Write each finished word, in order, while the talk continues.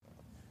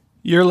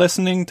You're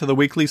listening to the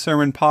weekly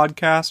sermon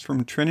podcast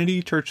from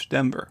Trinity Church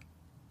Denver.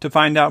 To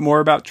find out more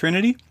about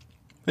Trinity,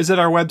 visit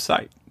our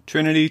website,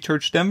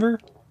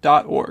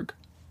 trinitychurchdenver.org.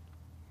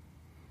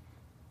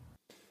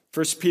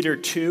 1 Peter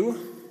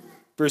 2,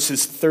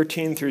 verses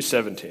 13 through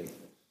 17.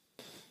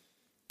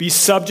 Be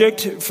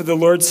subject for the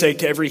Lord's sake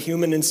to every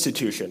human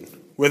institution,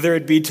 whether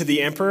it be to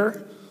the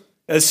emperor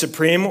as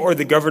supreme or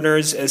the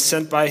governors as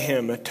sent by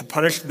him to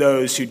punish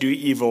those who do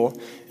evil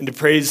and to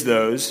praise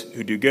those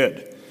who do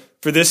good.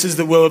 For this is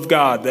the will of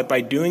God, that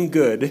by doing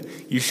good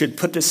you should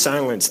put to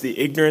silence the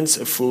ignorance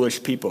of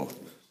foolish people.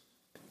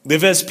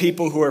 Live as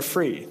people who are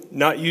free,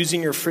 not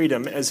using your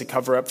freedom as a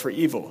cover-up for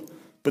evil,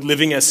 but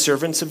living as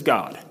servants of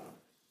God.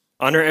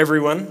 Honor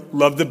everyone,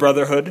 love the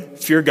brotherhood,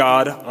 fear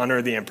God,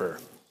 honor the emperor.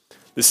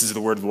 This is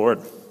the word of the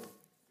Lord.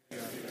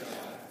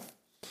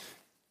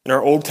 In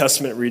our Old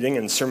Testament reading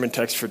and sermon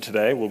text for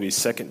today will be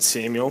 2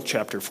 Samuel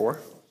chapter 4.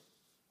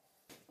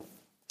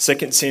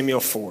 2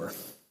 Samuel 4.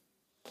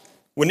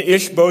 When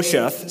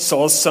Ishbosheth,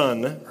 Saul's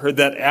son, heard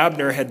that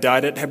Abner had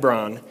died at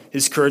Hebron,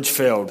 his courage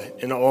failed,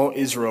 and all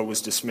Israel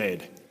was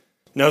dismayed.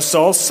 Now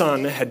Saul's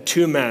son had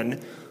two men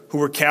who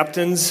were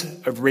captains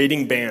of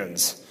raiding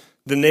bands.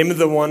 The name of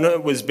the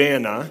one was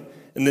Baanah,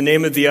 and the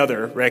name of the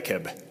other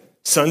Rechab,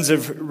 sons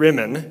of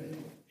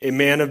Rimmon, a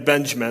man of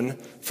Benjamin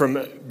from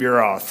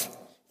Beeroth.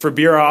 For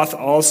Beeroth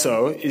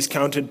also is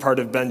counted part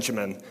of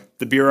Benjamin.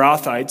 The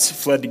Beerothites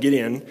fled to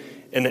Gideon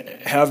and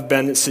have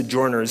been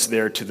sojourners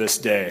there to this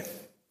day.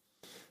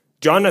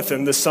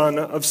 Jonathan, the son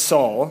of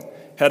Saul,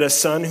 had a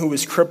son who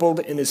was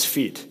crippled in his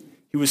feet.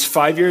 He was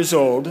 5 years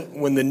old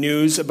when the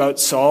news about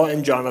Saul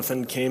and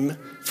Jonathan came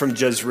from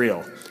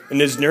Jezreel,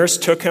 and his nurse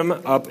took him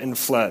up and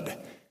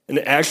fled. And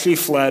as she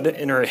fled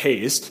in her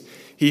haste,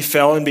 he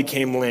fell and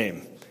became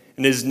lame.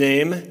 And his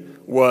name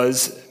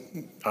was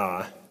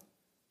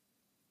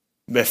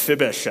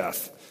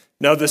Mephibosheth.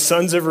 Now the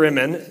sons of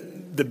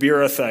Rimmon, the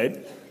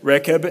Beerothite,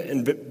 Rechab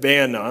and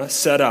Baanah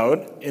set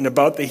out, and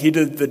about the heat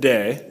of the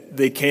day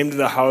they came to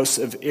the house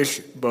of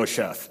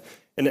Ishbosheth,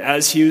 and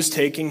as he was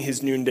taking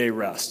his noonday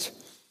rest.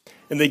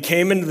 And they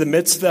came into the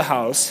midst of the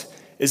house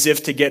as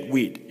if to get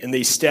wheat, and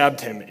they stabbed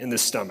him in the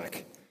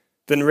stomach.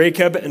 Then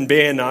Rechab and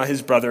Baanah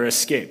his brother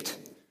escaped.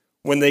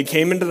 When they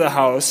came into the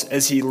house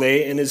as he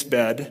lay in his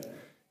bedroom,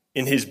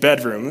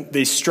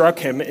 they struck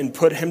him and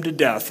put him to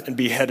death and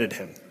beheaded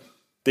him.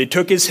 They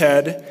took his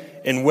head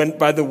and went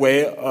by the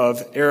way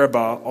of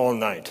Arabah all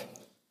night,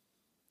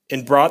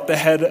 and brought the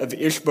head of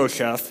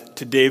Ishbosheth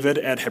to David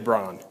at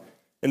Hebron.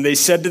 And they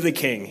said to the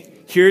king,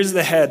 "Here is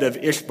the head of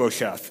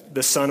Ishbosheth,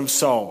 the son of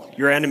Saul,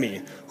 your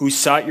enemy, who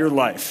sought your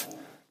life.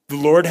 The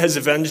Lord has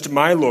avenged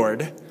my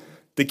lord,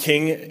 the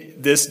king,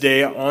 this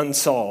day on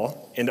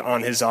Saul and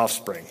on his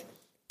offspring."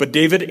 But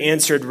David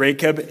answered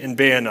Rechab and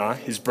Baanah,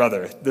 his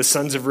brother, the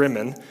sons of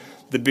Rimmon,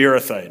 the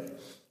Beerothite,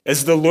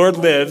 "As the Lord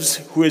lives,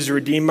 who has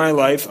redeemed my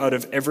life out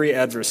of every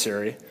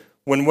adversary,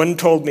 when one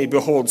told me,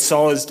 'Behold,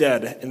 Saul is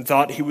dead,' and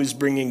thought he was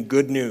bringing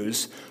good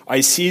news,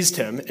 I seized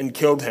him and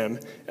killed him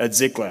at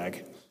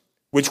Ziklag,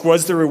 which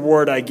was the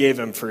reward I gave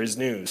him for his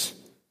news.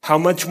 How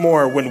much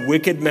more, when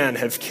wicked men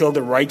have killed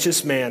a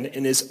righteous man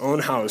in his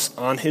own house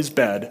on his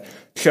bed,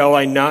 shall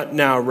I not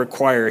now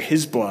require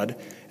his blood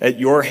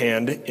at your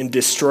hand and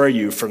destroy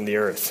you from the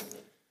earth?"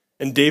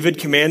 And David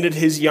commanded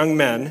his young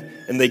men,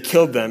 and they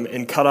killed them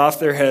and cut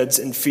off their heads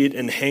and feet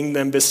and hanged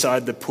them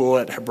beside the pool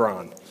at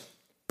Hebron.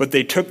 But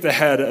they took the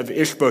head of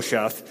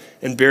Ishbosheth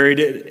and buried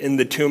it in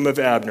the tomb of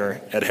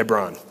Abner at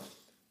Hebron.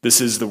 This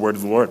is the word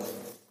of the Lord.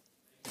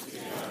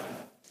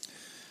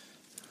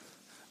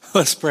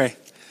 Let's pray.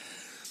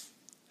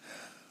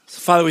 So,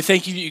 Father, we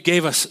thank you that you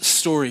gave us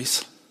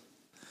stories.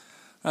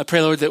 I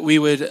pray, Lord, that we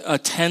would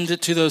attend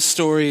to those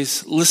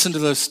stories, listen to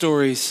those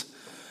stories,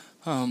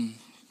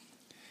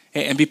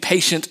 and be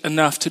patient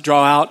enough to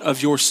draw out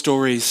of your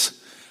stories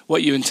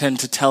what you intend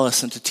to tell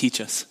us and to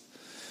teach us.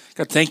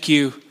 God, thank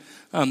you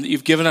that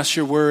you've given us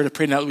your word. I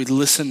pray now that we'd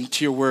listen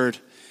to your word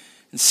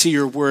and see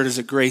your word as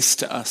a grace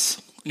to us.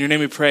 In your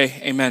name we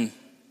pray, amen.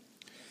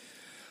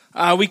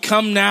 We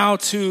come now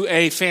to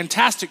a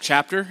fantastic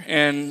chapter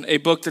in a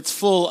book that's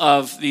full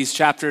of these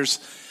chapters,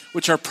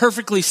 which are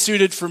perfectly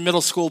suited for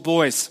middle school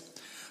boys.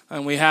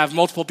 And we have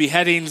multiple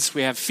beheadings,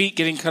 we have feet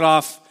getting cut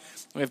off,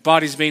 we have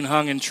bodies being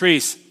hung in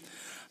trees.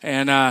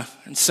 And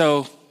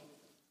so,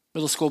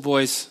 middle school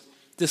boys,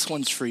 this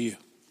one's for you.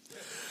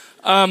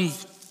 I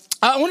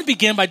want to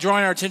begin by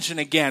drawing our attention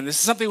again. This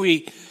is something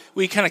we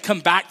kind of come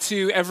back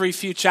to every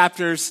few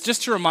chapters,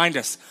 just to remind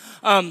us.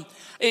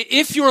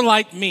 If you're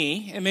like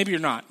me, and maybe you're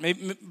not,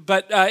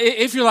 but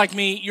if you're like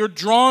me, you're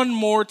drawn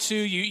more to,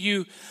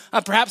 you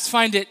perhaps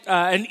find it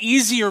an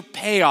easier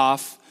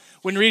payoff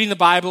when reading the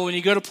Bible when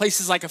you go to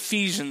places like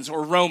Ephesians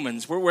or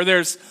Romans, where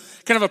there's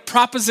kind of a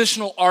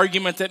propositional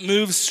argument that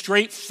moves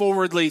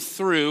straightforwardly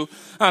through,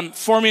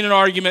 forming an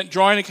argument,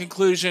 drawing a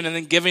conclusion, and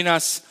then giving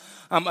us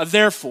a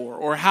therefore,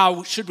 or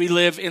how should we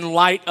live in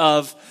light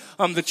of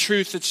the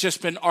truth that's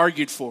just been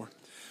argued for.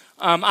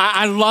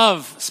 I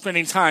love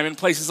spending time in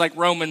places like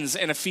Romans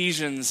and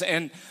Ephesians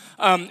and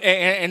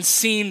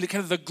seeing the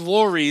kind of the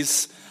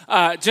glories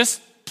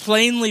just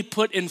plainly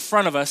put in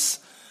front of us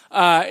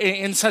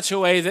in such a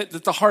way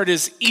that the heart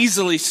is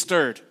easily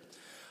stirred.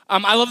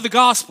 I love the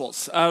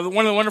Gospels. One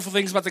of the wonderful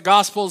things about the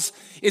Gospels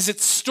is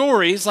it's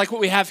stories like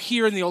what we have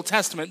here in the Old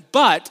Testament,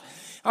 but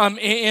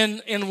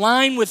in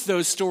line with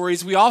those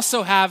stories, we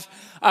also have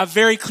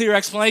very clear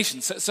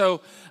explanations.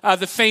 So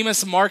the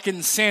famous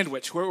Markan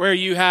sandwich, where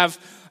you have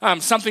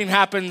something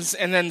happens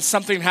and then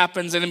something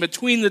happens, and in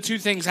between the two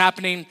things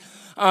happening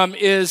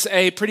is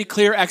a pretty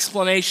clear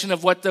explanation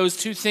of what those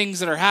two things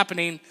that are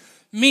happening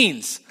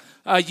means.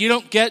 You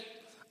don't get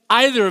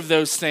either of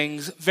those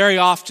things very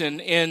often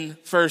in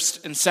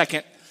 1st and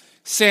 2nd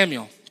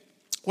Samuel.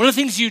 One of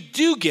the things you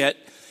do get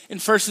in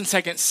 1st and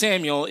 2nd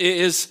Samuel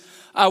is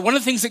one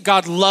of the things that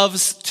God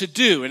loves to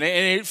do, and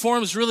it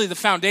forms really the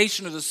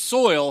foundation of the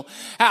soil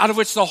out of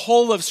which the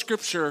whole of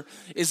Scripture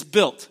is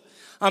built.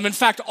 In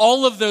fact,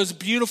 all of those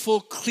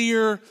beautiful,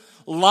 clear,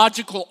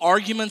 logical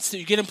arguments that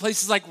you get in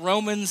places like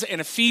Romans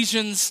and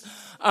Ephesians,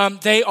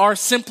 they are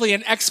simply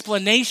an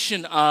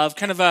explanation of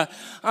kind of a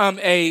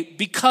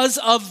because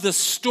of the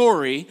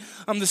story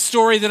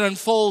that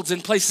unfolds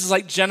in places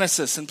like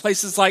Genesis and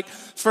places like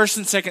 1st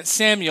and 2nd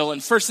Samuel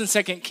and 1st and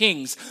 2nd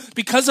Kings.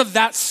 Because of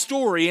that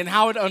story and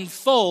how it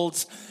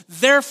unfolds,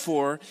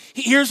 therefore,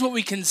 here's what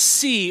we can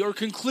see, or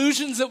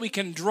conclusions that we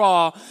can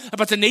draw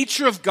about the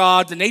nature of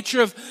God, the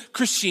nature of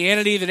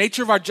Christianity, the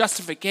nature of our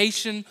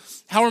justification,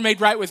 how we're made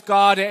right with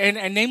God,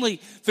 and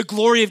namely the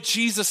glory of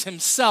Jesus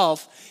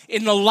himself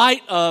in the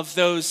light of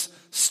those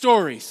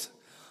stories.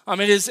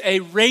 It is a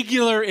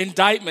regular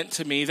indictment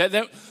to me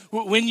that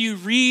when you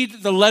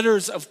read the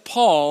letters of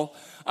Paul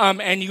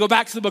and you go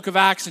back to the book of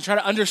Acts and try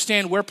to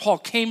understand where Paul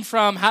came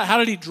from, how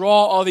did he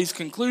draw all these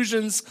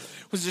conclusions?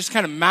 Was it just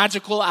kind of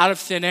magical out of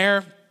thin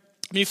air?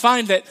 You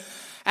find that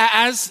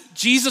as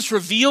Jesus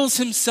reveals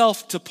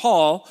himself to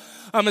Paul,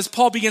 as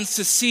Paul begins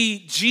to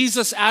see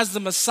Jesus as the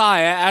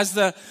Messiah, as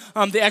the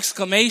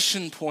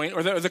exclamation point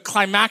or the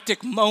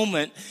climactic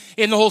moment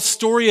in the whole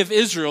story of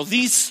Israel,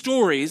 these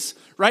stories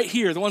right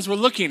here, the ones we're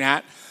looking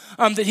at,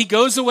 that he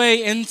goes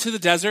away into the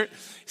desert,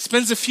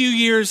 spends a few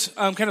years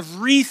kind of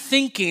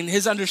rethinking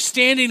his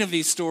understanding of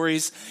these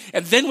stories,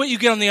 and then what you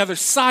get on the other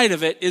side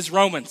of it is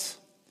Romans.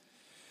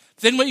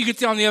 Then what you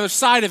get on the other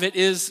side of it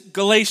is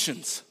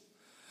Galatians.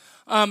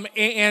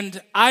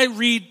 And I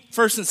read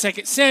 1st and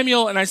 2nd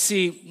Samuel, and I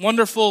see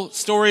wonderful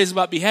stories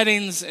about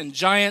beheadings and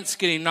giants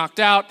getting knocked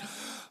out,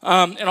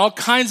 and all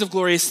kinds of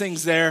glorious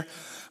things there.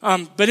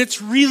 But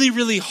it's really,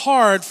 really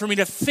hard for me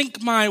to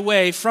think my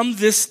way from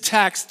this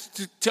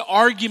text to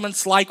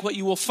arguments like what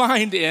you will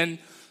find in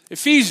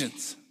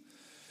Ephesians.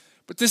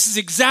 But this is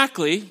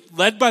exactly,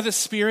 led by the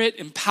Spirit,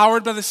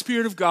 empowered by the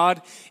Spirit of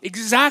God,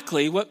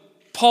 exactly what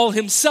Paul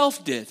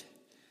himself did.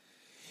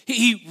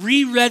 He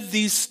reread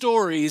these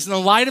stories in the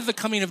light of the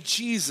coming of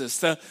Jesus,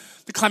 the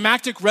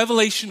climactic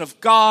revelation of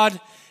God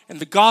and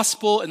the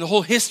gospel and the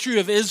whole history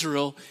of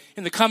Israel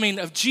in the coming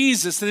of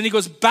Jesus. And then he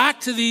goes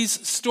back to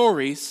these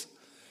stories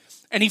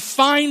and he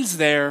finds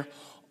there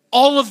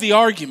all of the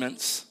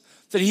arguments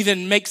that he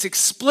then makes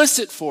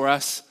explicit for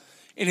us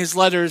in his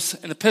letters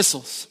and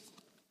epistles.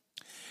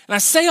 And I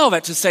say all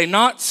that to say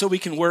not so we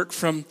can work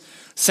from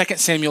 2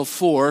 Samuel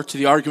 4 to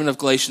the argument of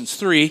Galatians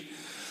 3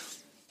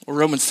 or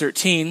Romans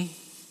 13,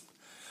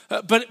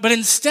 but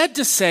instead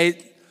to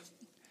say,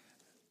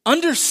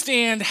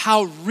 understand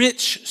how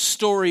rich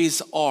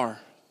stories are.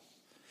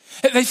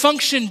 They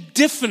function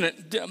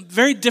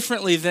very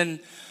differently than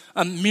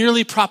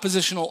merely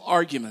propositional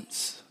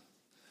arguments.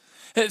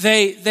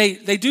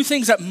 They do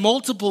things at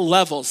multiple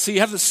levels. So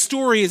you have the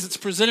story as it's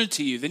presented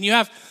to you. Then you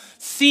have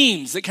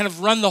themes that kind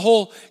of run the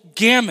whole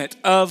gamut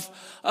of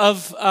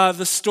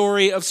the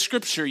story of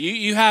Scripture.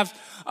 You have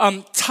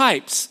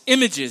types,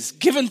 images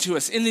given to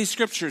us in these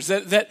Scriptures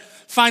that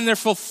find their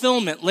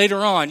fulfillment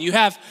later on. You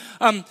have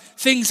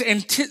things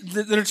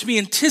that are to be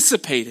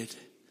anticipated.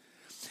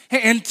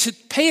 And to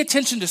pay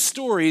attention to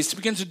stories, to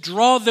begin to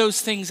draw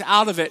those things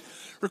out of it,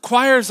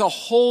 requires a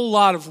whole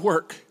lot of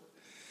work,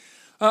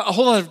 a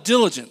whole lot of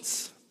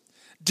diligence.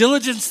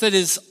 Diligence that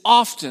is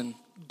often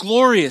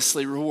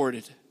gloriously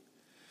rewarded.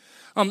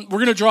 We're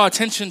going to draw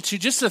attention to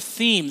just a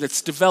theme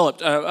that's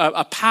developed,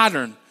 a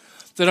pattern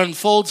that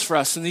unfolds for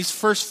us in these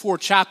first 4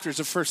 chapters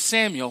of 1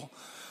 Samuel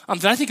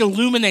that I think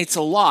illuminates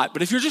a lot.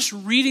 But if you're just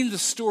reading the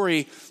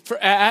story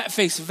at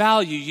face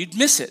value, you'd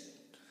miss it.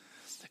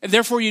 And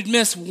therefore you'd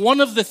miss one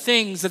of the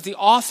things that the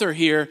author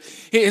here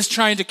is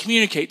trying to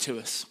communicate to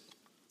us.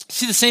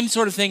 See the same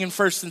sort of thing in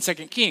 1st and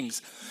 2nd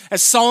Kings.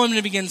 As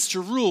Solomon begins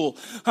to rule,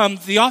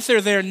 the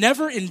author there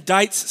never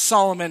indicts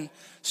Solomon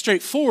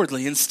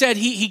straightforwardly. Instead,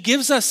 he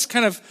gives us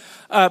kind of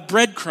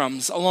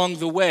breadcrumbs along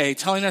the way,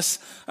 telling us,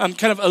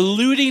 kind of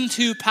alluding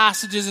to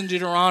passages in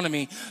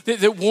Deuteronomy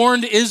that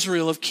warned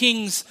Israel of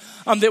kings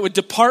that would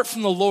depart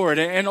from the Lord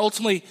and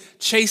ultimately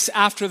chase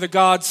after the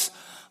gods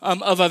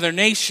of other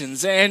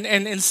nations. And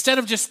instead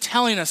of just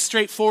telling us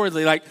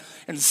straightforwardly, like,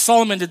 and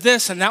Solomon did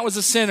this, and that was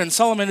a sin, and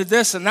Solomon did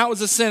this, and that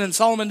was a sin, and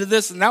Solomon did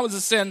this, and that was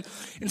a sin.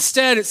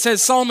 Instead, it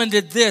says Solomon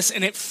did this,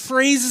 and it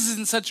phrases it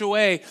in such a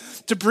way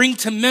to bring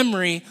to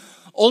memory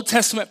Old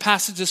Testament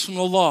passages from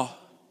the law,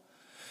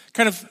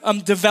 kind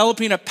of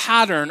developing a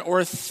pattern or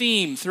a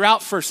theme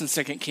throughout 1st and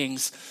 2nd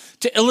Kings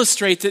to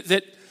illustrate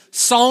that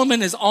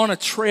Solomon is on a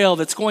trail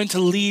that's going to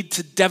lead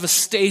to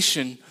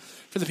devastation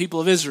for the people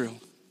of Israel.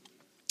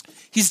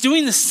 He's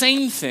doing the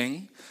same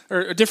thing, or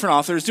a different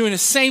author is doing the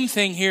same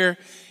thing here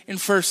in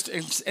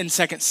 1st and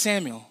 2nd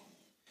Samuel.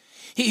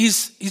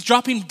 He's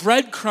dropping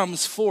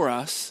breadcrumbs for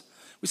us.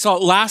 We saw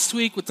it last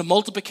week with the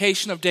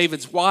multiplication of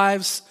David's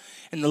wives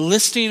and the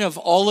listing of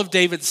all of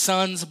David's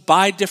sons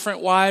by different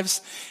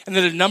wives, and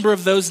that a number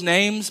of those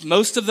names,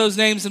 most of those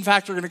names, in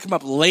fact, are going to come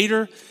up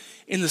later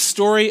in the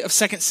story of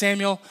 2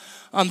 Samuel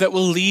that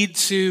will lead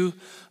to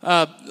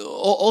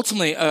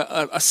ultimately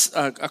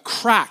a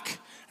crack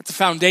at the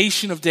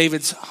foundation of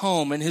David's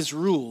home and his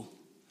rule.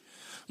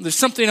 There's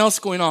something else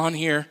going on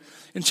here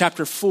in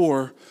chapter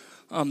 4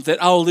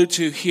 that I'll allude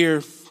to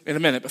here in a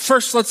minute. But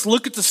first, let's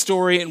look at the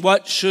story and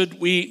what should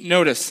we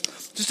notice.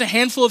 Just a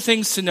handful of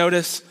things to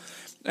notice,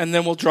 and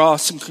then we'll draw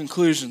some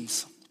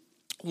conclusions.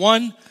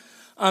 One,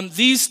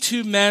 these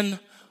two men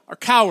are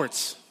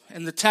cowards,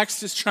 and the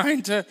text is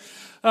trying to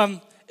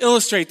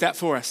illustrate that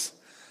for us.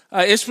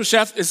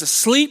 Ishbosheth is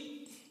asleep.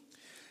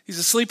 He's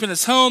asleep in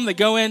his home. They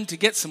go in to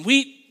get some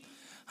wheat,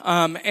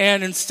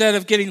 and instead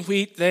of getting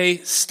wheat, they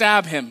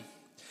stab him.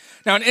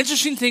 Now, an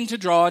interesting thing to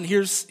draw, and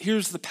here's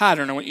the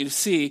pattern I want you to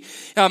see,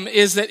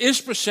 is that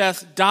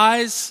Ishbosheth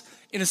dies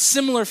in a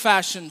similar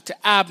fashion to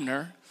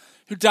Abner,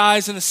 who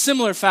dies in a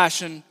similar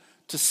fashion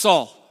to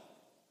Saul.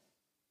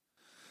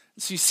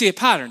 So you see a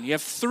pattern. You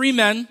have 3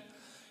 men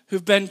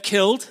who've been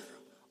killed,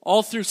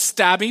 all through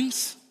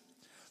stabbings.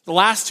 The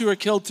last 2 are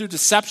killed through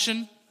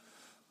deception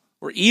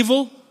or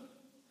evil.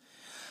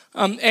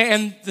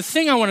 And the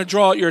thing I want to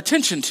draw your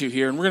attention to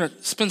here, and we're going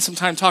to spend some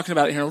time talking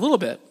about it here in a little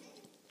bit,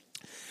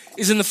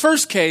 is in the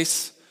first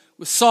case,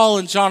 with Saul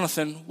and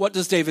Jonathan, what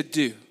does David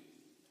do?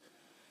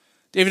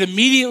 David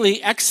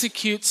immediately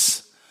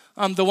executes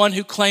the one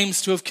who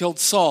claims to have killed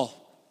Saul,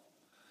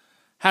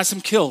 has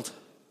him killed.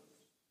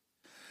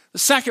 The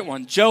second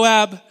one,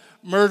 Joab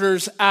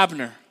murders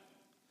Abner.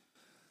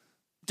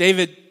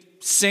 David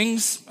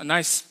sings a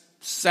nice,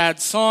 sad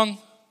song.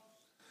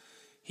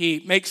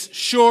 He makes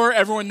sure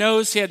everyone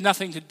knows he had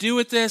nothing to do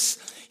with this.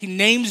 He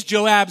names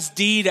Joab's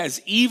deed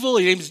as evil.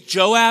 He names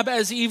Joab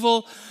as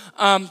evil.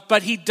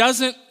 But he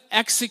doesn't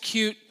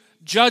execute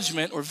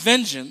judgment or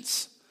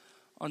vengeance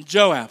on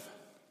Joab.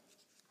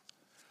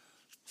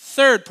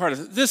 Third part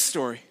of this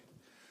story.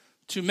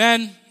 2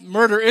 men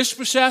murder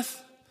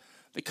Ishbosheth.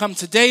 They come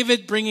to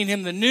David, bringing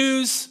him the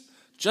news,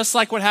 just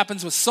like what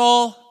happens with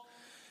Saul.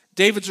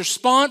 David's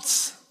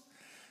response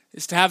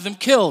is to have them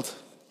killed,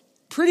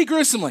 pretty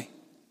gruesomely.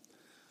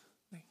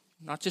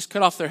 Not just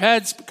cut off their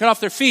heads, but cut off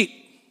their feet.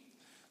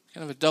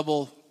 Kind of a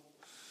double,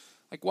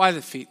 like why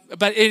the feet?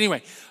 But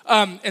anyway,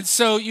 and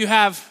so you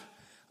have,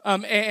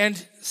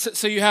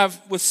 so you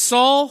have with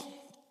Saul,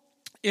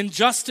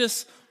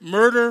 injustice,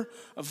 murder,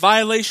 a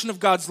violation of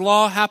God's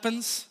law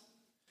happens.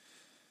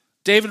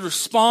 David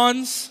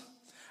responds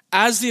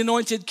as the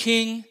anointed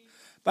king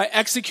by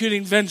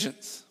executing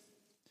vengeance.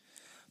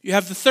 You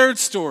have the third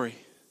story.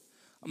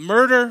 A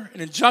murder,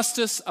 an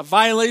injustice, a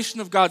violation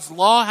of God's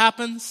law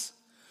happens.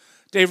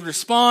 David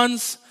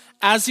responds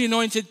as the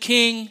anointed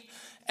king,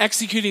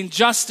 executing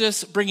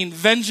justice, bringing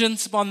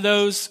vengeance upon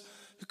those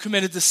who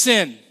committed the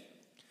sin.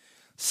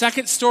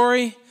 Second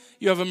story,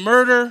 you have a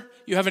murder,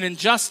 you have an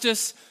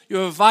injustice, you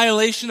have a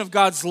violation of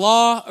God's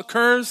law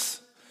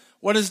occurs.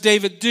 What does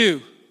David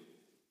do?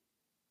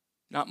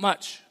 Not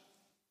much.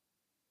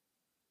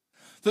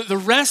 The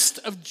rest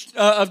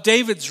of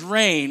David's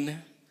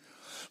reign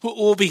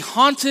will be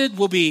haunted,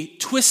 will be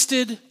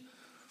twisted,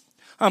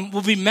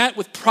 will be met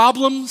with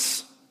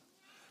problems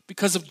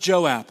because of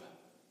Joab.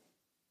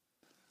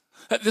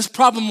 This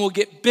problem will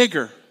get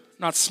bigger,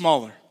 not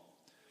smaller.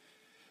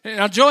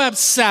 Now, Joab's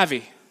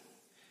savvy.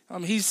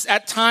 He's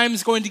at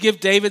times going to give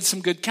David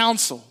some good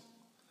counsel.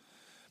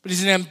 But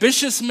he's an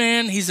ambitious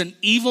man. He's an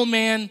evil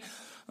man.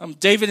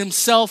 David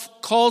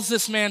himself calls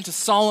this man to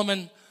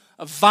Solomon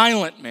a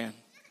violent man.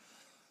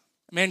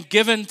 A man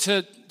given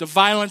to the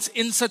violence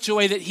in such a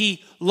way that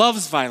he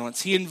loves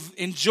violence. He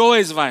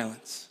enjoys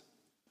violence.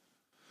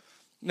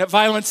 And that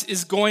violence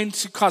is going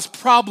to cause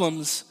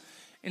problems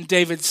in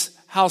David's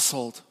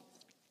household.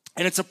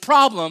 And it's a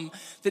problem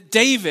that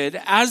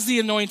David, as the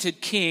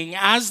anointed king,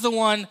 as the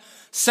one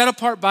set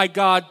apart by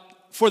God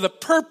for the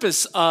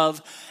purpose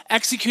of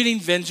executing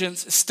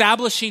vengeance,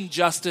 establishing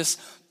justice,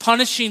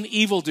 punishing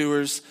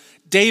evildoers,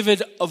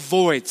 David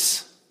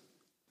avoids.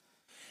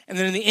 And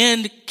then in the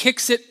end,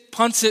 kicks it,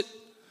 punts it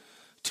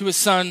to his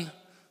son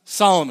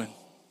Solomon.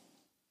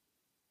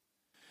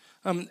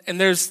 And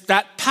there's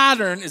that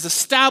pattern is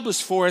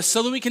established for us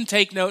so that we can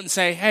take note and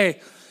say, hey,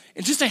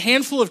 in just a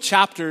handful of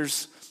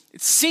chapters,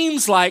 it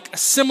seems like a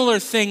similar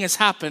thing has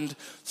happened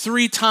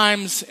 3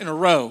 times in a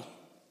row.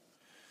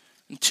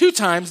 And 2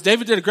 times,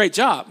 David did a great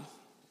job.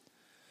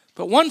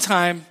 But 1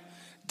 time,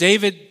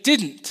 David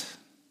didn't.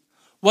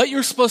 What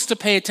you're supposed to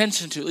pay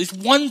attention to, at least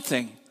one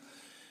thing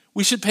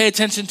we should pay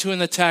attention to in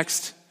the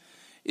text,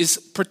 is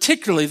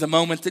particularly the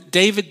moment that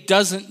David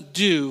doesn't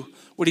do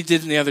what he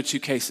did in the other two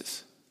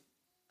cases.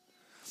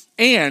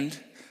 And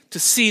to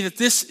see that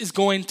this is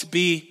going to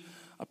be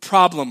a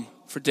problem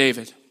for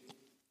David.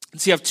 And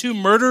so you have two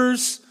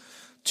murderers,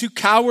 two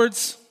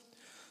cowards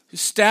who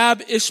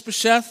stab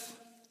Ishbosheth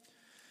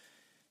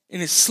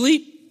in his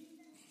sleep.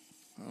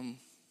 And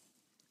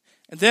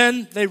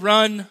then they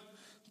run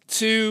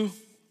to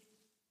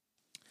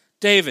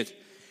David.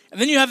 And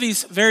then you have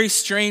these very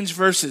strange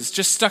verses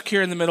just stuck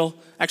here in the middle.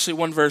 Actually,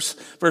 one verse.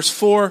 Verse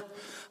 4,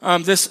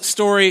 this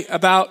story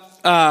about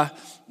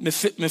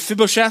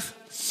Mephibosheth.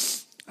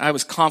 I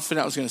was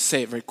confident I was going to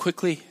say it very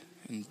quickly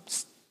and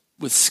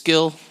with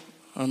skill,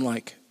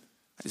 unlike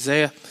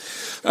Isaiah.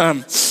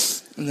 And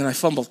then I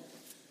fumbled.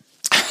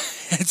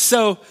 And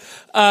so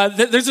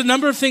there's a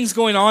number of things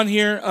going on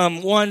here.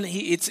 One,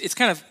 it's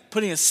kind of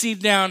putting a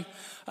seed down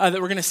that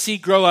we're going to see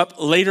grow up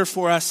later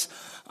for us.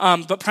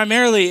 But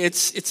primarily,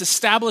 it's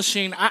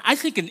establishing, I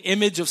think, an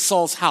image of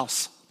Saul's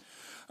house.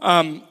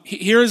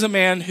 Here is a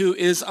man who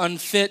is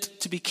unfit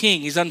to be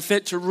king. He's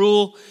unfit to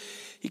rule.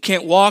 He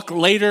can't walk.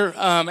 Later,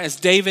 as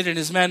David and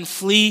his men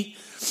flee,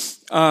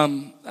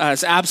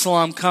 as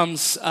Absalom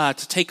comes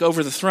to take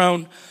over the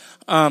throne,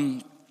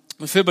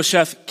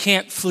 Mephibosheth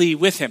can't flee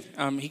with him.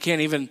 He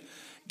can't even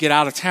get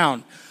out of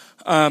town.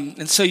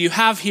 And so you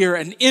have here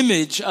an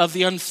image of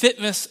the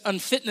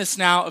unfitness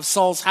now of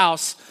Saul's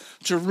house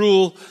to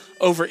rule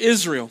over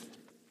Israel.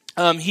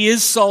 He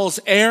is Saul's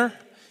heir,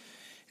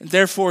 and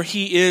therefore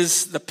he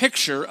is the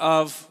picture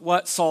of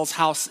what Saul's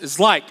house is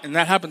like. And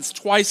that happens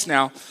twice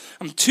now.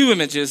 Two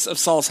images of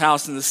Saul's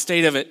house and the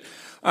state of it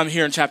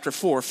here in chapter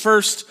 4.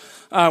 First,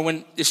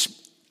 when there's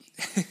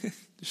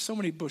so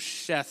many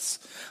Bosheths.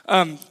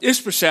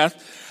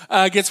 Ishbosheth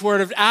gets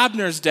word of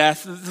Abner's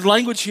death. The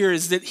language here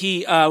is that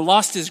he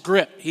lost his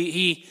grip.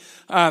 He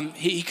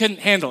couldn't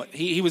handle it.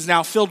 He was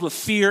now filled with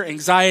fear,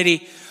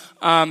 anxiety,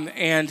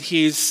 and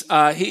he's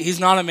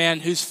not a man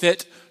who's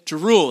fit to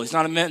rule. He's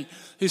not a man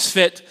who's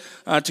fit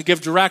to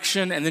give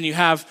direction. And then you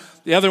have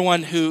the other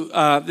one who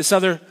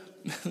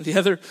the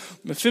other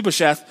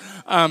Mephibosheth,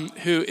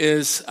 who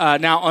is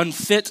now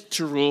unfit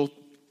to rule.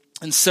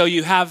 And so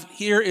you have,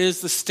 here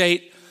is the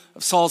state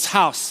of Saul's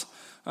house.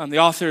 The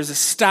author is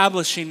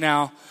establishing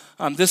now,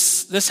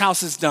 this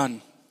house is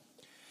done.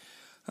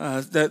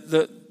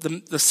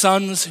 The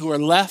sons who are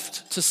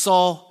left to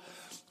Saul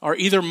are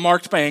either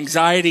marked by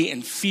anxiety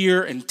and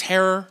fear and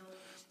terror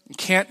and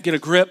can't get a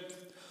grip,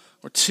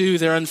 or two,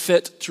 they're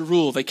unfit to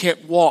rule. They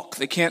can't walk.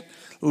 They can't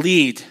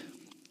lead.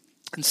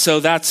 And so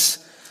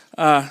that's,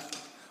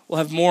 we'll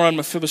have more on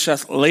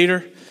Mephibosheth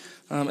later,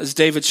 as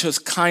David shows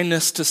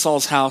kindness to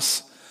Saul's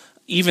house,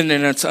 even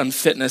in its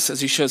unfitness,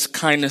 as he shows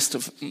kindness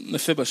to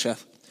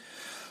Mephibosheth.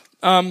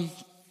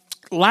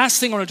 Last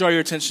thing I want to draw your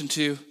attention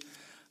to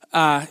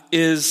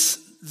is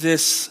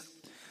this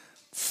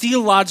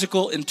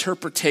theological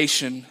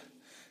interpretation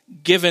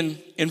given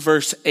in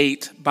verse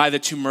 8 by the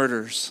two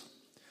murderers.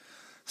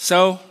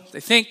 So they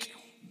think,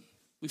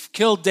 we've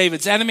killed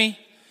David's enemy,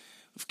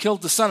 we've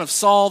killed the son of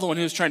Saul, the one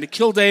who was trying to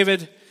kill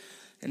David,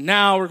 and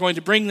now we're going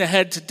to bring the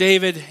head to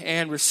David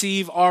and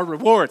receive our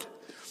reward.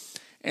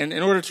 And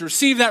in order to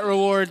receive that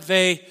reward,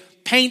 they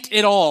paint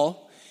it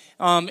all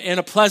in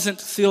a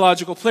pleasant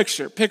theological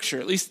picture,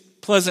 at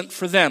least pleasant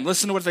for them.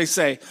 Listen to what they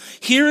say.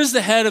 Here is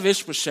the head of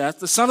Ishbosheth,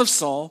 the son of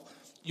Saul,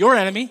 your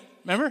enemy,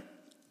 remember?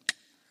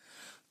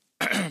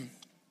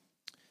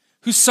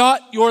 Who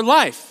sought your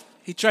life.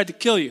 He tried to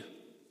kill you.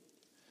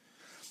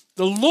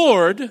 The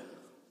Lord,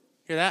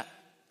 hear that?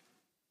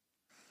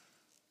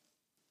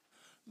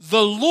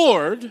 The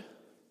Lord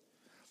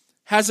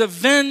has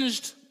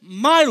avenged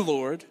my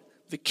Lord,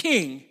 the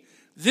king,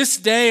 this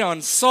day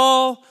on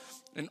Saul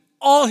and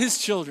all his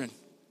children.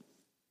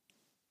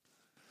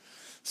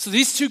 So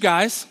these two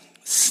guys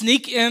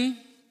sneak in,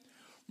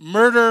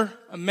 murder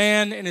a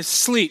man in his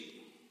sleep,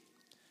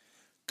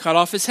 cut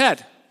off his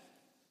head,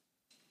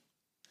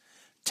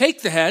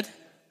 take the head,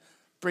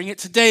 bring it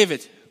to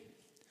David,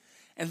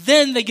 and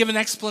then they give an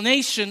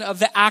explanation of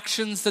the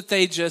actions that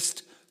they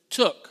just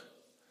took.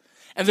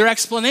 And their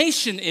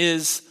explanation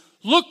is,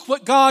 look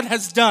what God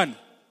has done.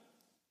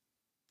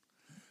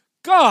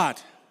 God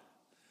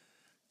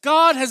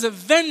has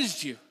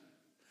avenged you.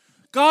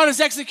 God has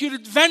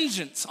executed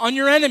vengeance on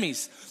your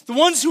enemies, the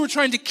ones who were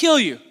trying to kill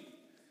you.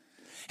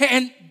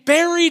 And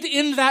buried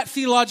in that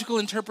theological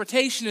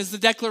interpretation is the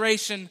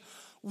declaration,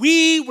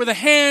 we were the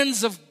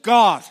hands of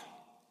God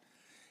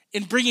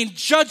in bringing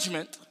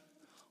judgment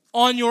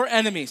on your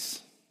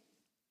enemies.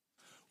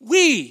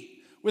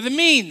 We were the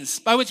means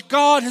by which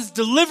God has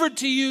delivered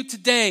to you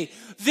today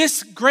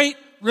this great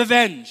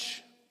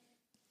revenge.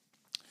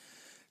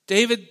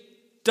 David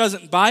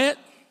doesn't buy it,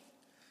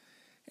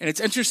 and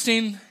it's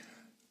interesting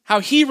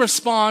how he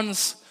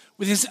responds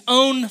with his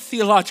own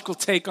theological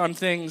take on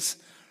things.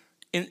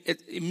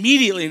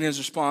 Immediately in his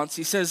response,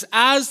 he says,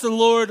 as the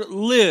Lord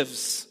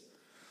lives.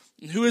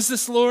 And who is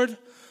this Lord?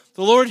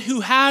 The Lord who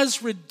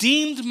has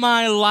redeemed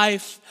my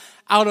life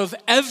out of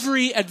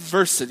every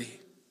adversity.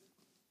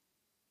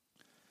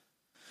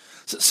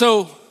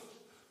 So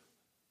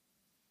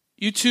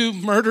You too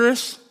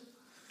murderous,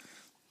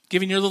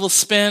 giving your little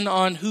spin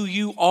on who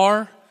you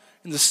are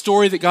and the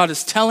story that God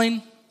is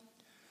telling.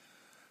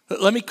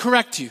 Let me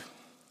correct you.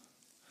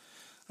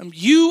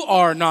 You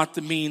are not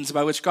the means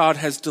by which God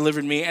has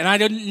delivered me, and I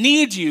don't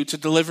need you to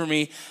deliver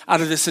me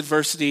out of this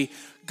adversity.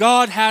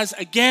 God has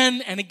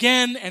again and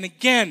again and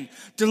again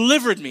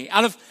delivered me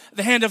out of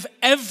the hand of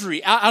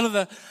every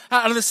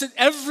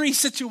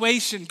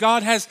situation.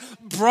 God has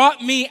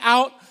brought me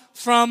out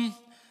from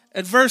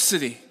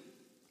adversity.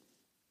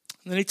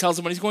 And then he tells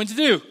him what he's going to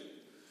do.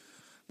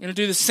 I'm going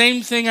to do the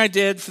same thing I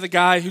did for the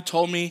guy who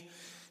told me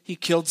he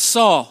killed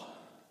Saul.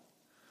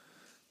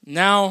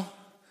 Now,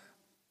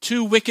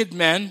 2 wicked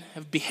men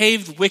have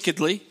behaved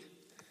wickedly.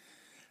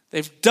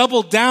 They've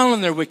doubled down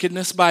on their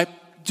wickedness by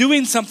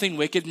doing something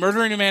wicked,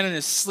 murdering a man in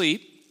his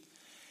sleep,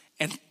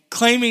 and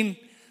claiming it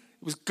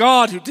was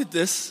God who did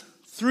this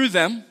through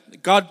them.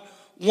 God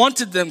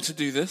wanted them to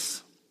do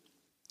this.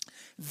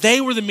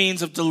 They were the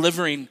means of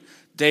delivering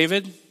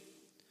David.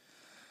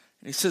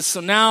 And he says, so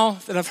now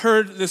that I've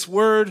heard this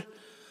word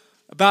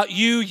about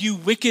you, you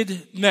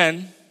wicked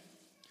men,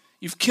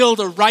 you've killed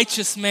a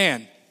righteous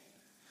man.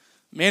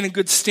 A man in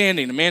good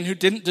standing, a man who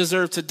didn't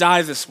deserve to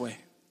die this way.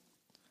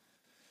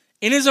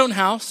 In his own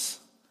house,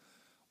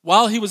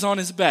 while he was on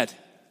his bed.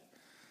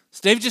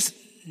 So David just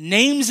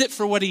names it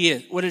for what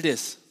it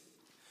is.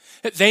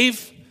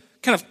 They've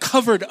kind of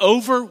covered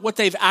over what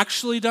they've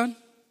actually done.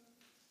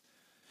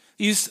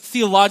 Used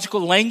theological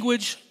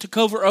language to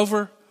cover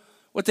over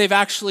what they've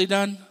actually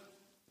done.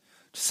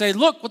 To say,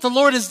 look what the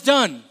Lord has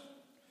done.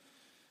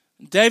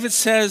 And David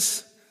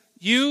says,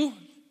 you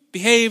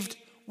behaved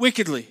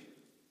wickedly.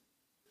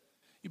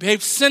 You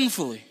behaved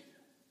sinfully.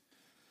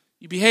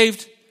 You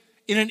behaved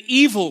in an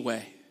evil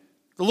way.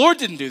 The Lord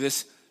didn't do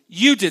this.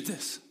 You did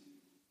this.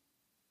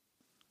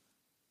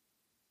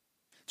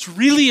 It's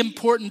really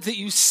important that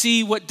you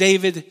see what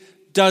David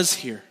does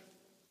here.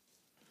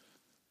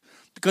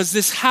 Because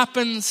this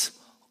happens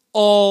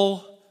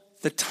all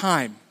the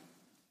time.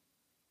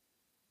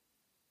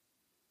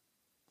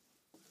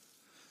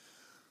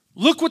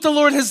 Look what the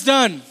Lord has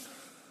done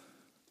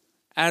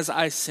as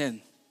I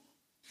sin.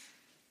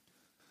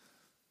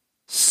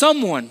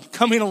 Someone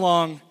coming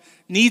along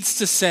needs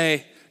to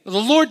say, the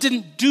Lord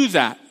didn't do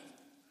that.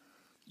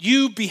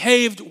 You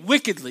behaved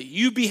wickedly.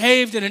 You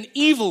behaved in an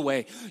evil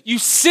way. You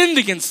sinned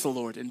against the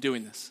Lord in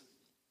doing this.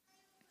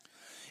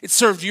 It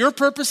served your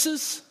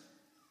purposes.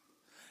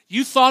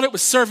 You thought it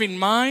was serving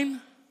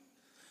mine.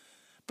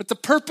 But the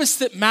purpose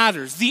that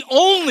matters, the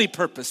only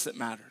purpose that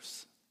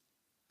matters,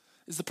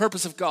 is the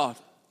purpose of God.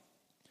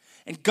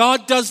 And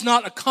God does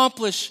not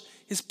accomplish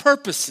his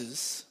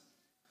purposes.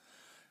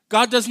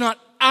 God does not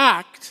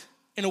act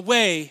in a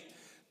way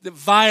that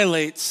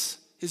violates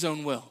his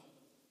own will.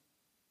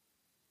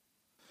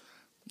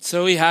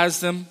 So he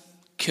has them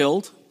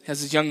killed,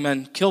 has his young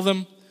men kill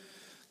them,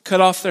 cut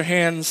off their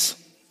hands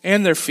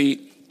and their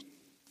feet,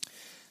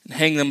 and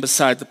hang them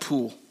beside the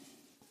pool.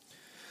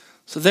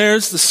 So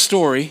there's the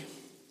story.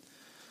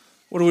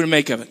 What are we to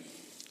make of it?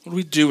 What do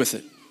we do with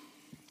it?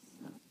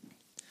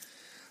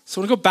 So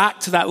I want to go back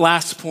to that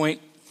last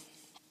point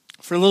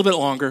for a little bit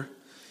longer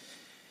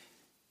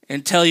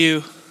and tell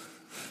you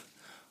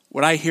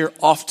what I hear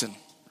often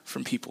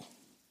from people.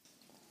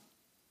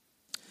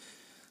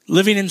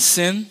 Living in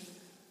sin,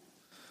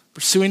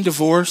 pursuing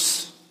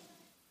divorce,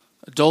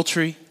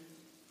 adultery,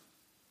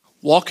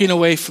 walking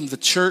away from the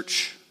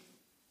church.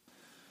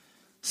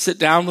 Sit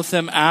down with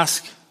them,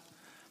 ask,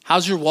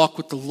 how's your walk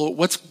with the Lord?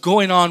 What's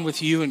going on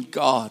with you and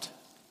God?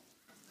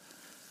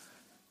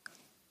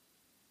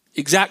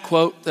 Exact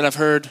quote that I've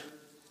heard.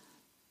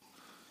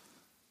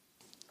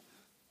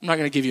 I'm not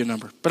going to give you a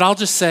number, but I'll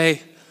just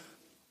say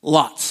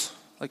lots,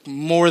 like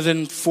more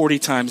than 40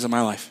 times in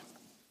my life.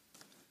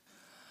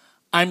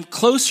 I'm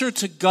closer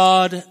to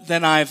God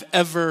than I've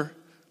ever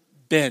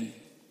been.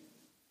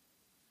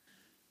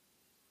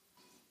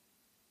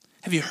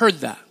 Have you heard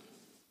that?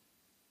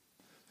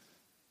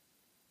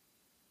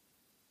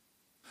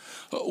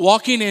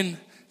 Walking in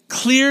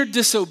clear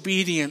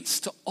disobedience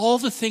to all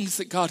the things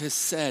that God has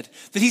said,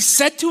 that he's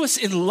said to us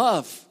in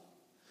love,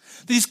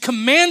 that he's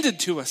commanded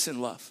to us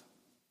in love.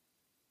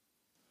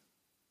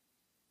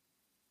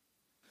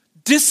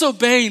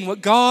 Disobeying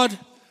what God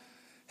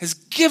has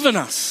given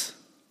us.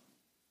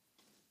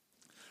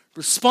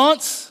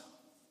 Response,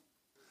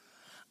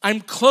 I'm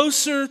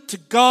closer to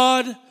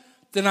God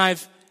than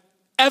I've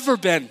ever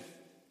been.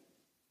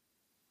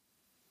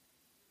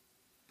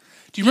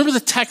 Do you remember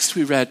the text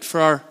we read for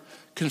our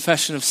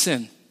confession of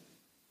sin?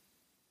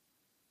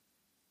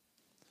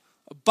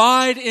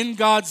 Abide in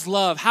God's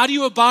love. How do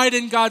you abide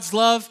in God's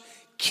love?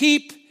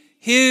 Keep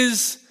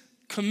his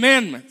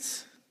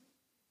commandments.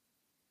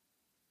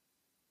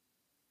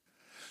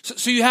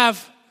 So you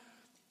have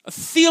a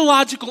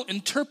theological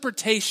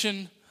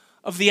interpretation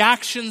of the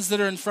actions that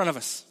are in front of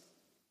us.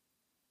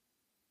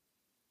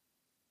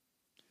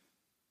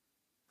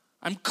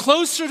 I'm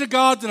closer to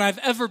God than I've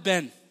ever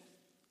been.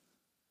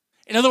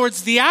 In other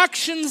words, the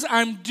actions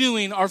I'm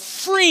doing are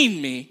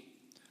freeing me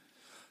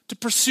to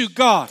pursue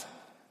God.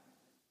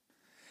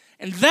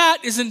 And that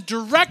is in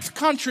direct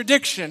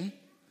contradiction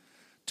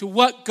to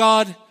what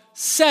God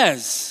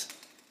says.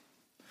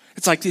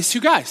 It's like these two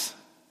guys.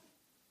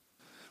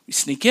 We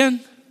sneak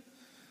in,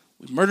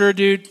 we murder a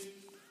dude,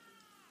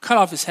 cut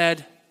off his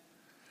head.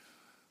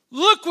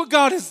 Look what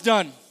God has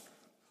done.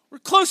 We're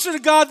closer to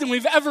God than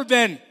we've ever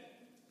been.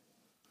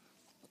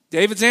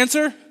 David's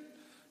answer?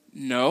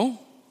 No,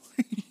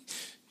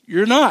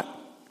 you're not.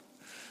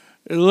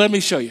 Let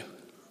me show you.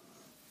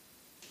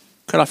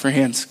 Cut off your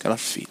hands, cut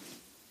off your feet.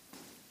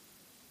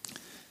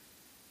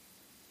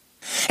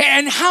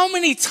 And how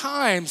many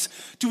times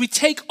do we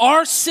take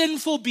our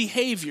sinful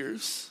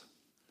behaviors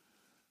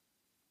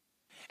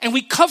and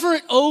we cover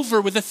it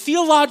over with a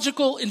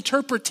theological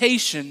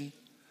interpretation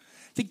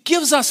that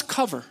gives us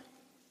cover?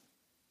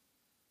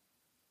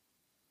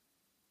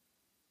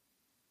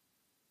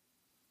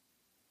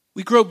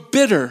 We grow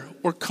bitter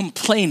or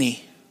complainy.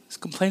 Is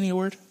complaining a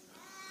word?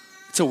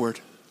 It's a word.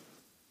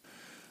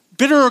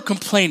 Bitter or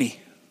complainy.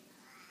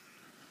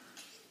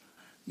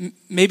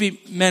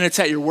 Maybe, men, it's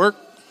at your work.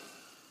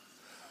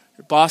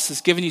 Your boss has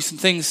given you some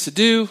things to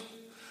do.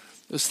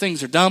 Those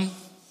things are dumb,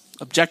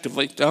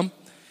 objectively dumb.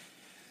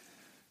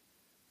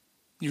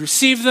 You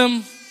receive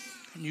them,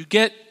 and you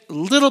get a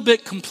little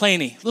bit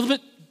complainy, a little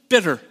bit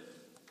bitter.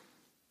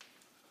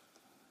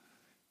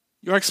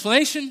 Your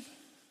explanation?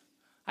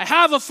 I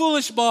have a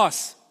foolish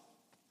boss.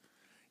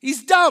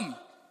 He's dumb.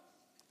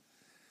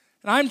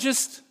 And I'm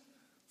just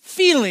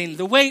feeling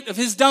the weight of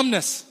his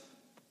dumbness.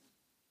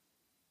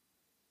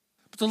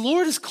 But the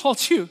Lord has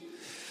called you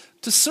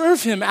to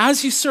serve him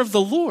as you serve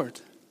the Lord.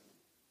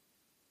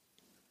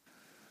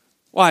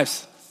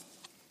 Wives,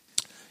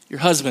 your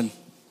husband,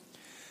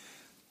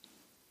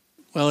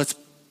 well, let's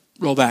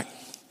roll back.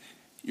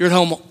 You're at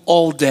home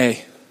all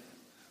day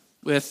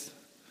with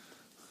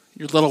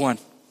your little one.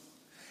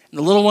 And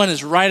the little one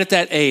is right at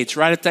that age,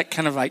 right at that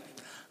kind of like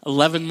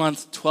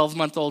 11-month,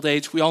 12-month-old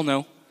age. We all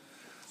know.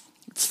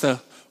 It's the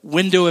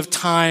window of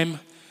time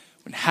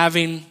when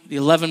having the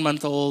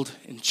 11-month-old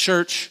in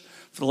church.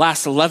 For the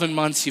last 11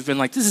 months, you've been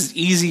like, this is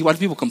easy. Why do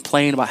people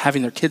complain about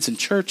having their kids in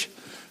church?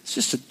 It's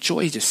just a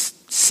joy. He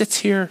just sits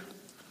here,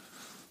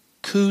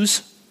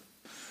 coos.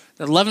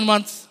 At 11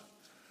 months,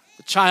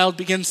 the child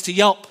begins to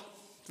yelp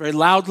very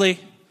loudly,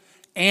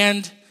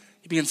 and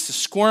he begins to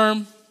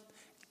squirm,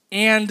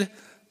 and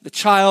the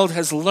child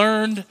has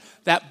learned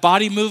that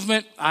body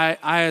movement. I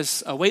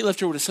as a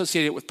weightlifter, would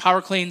associate it with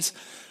power cleans,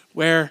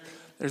 where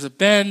there's a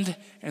bend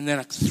and then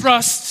a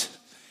thrust,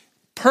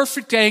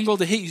 perfect angle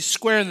to hit you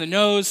square in the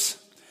nose,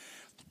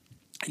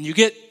 and you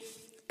get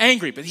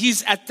angry. But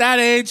he's at that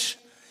age,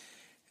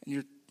 and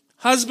your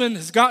husband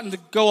has gotten to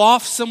go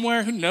off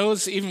somewhere. Who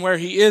knows even where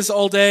he is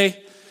all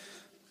day?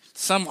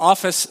 Some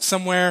office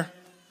somewhere.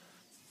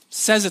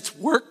 Says it's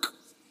work,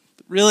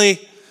 but really,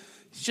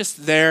 he's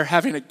just there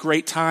having a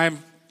great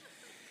time.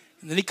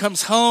 And then he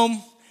comes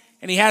home,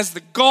 and he has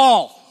the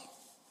gall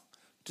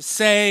to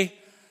say,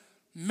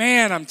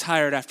 man, I'm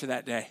tired after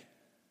that day.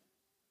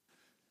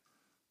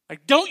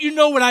 Like, don't you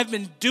know what I've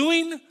been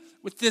doing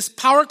with this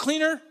power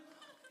cleaner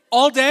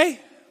all day?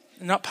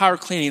 And not power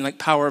cleaning like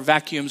power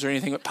vacuums or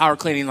anything, but power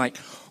cleaning like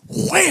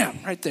wham,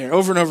 right there,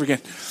 over and over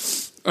again.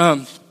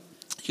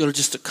 You're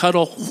just a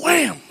cuddle,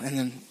 wham, and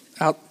then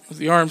out with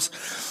the arms.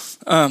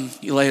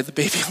 You lay the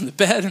baby on the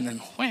bed, and then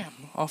wham,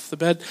 off the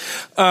bed.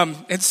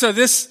 And so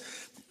this,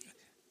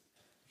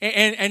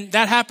 and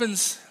that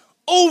happens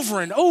over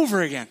and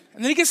over again.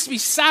 And then it gets to be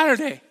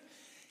Saturday,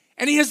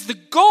 and he has the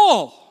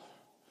gall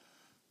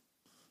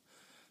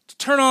to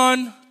turn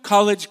on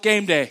College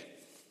Game Day.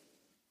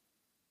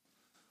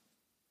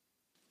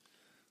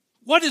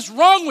 What is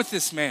wrong with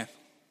this man?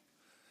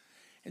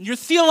 And your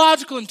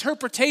theological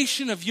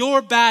interpretation of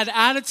your bad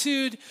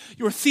attitude,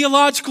 your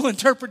theological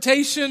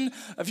interpretation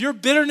of your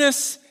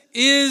bitterness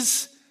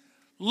is,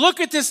 look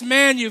at this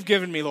man you've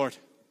given me, Lord.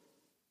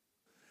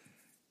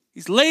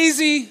 He's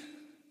lazy. He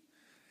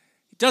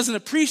doesn't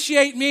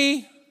appreciate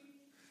me.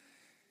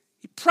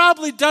 He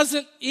probably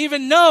doesn't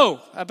even know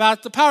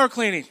about the power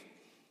cleaning.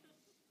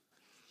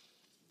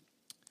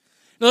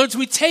 In other words,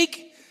 we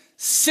take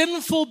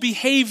sinful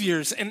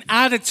behaviors and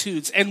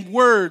attitudes and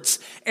words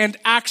and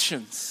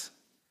actions,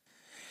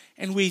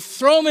 and we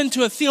throw them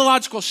into a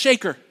theological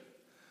shaker.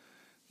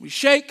 We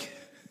shake,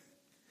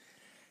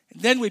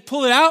 and then we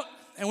pull it out,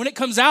 and when it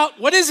comes out,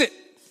 what is it?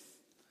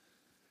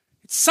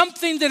 It's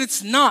something that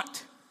it's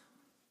not.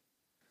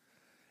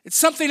 It's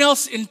something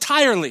else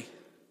entirely.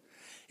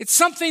 It's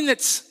something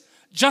that's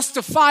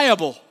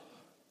justifiable.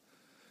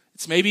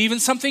 It's maybe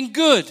even something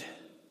good.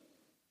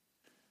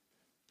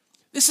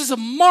 This is a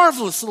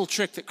marvelous little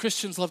trick that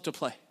Christians love to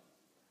play.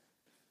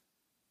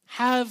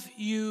 Have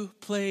you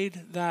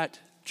played that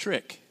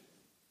trick?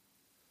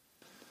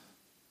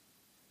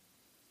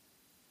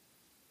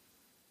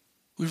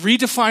 We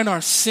redefine our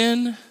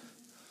sin.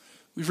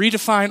 We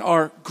redefine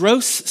our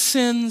gross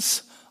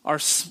sins, our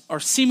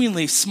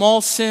seemingly small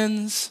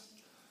sins,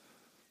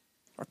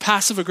 our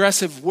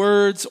passive-aggressive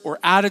words or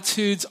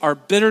attitudes, our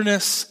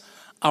bitterness,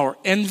 our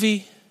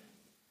envy,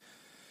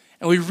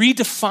 and we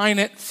redefine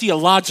it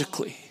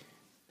theologically.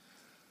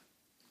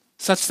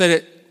 such that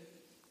it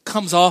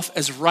comes off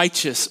as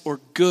righteous or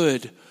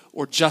good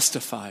or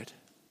justified.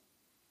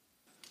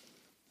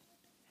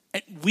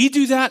 And we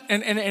do that,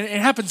 and it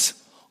happens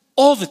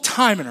all the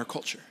time in our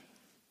culture.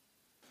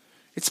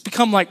 It's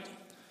become like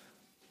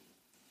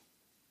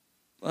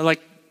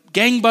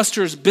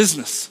gangbusters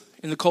business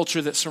in the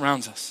culture that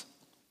surrounds us.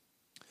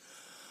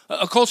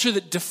 A culture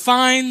that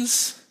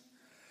defines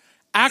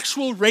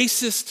actual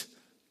racist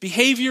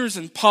behaviors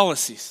and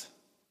policies,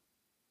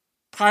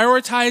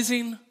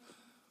 prioritizing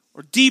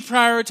or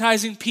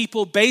deprioritizing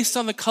people based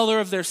on the color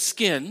of their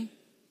skin,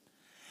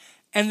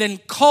 and then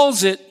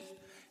calls it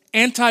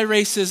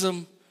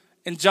anti-racism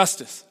and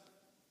justice.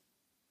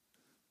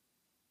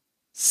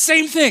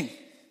 Same thing. Do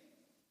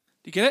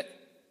you get it?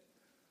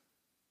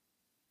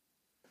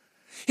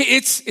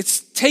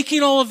 It's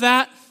taking all of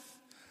that.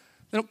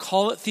 They don't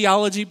call it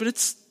theology, but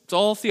it's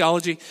all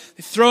theology.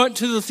 They throw it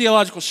into the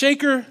theological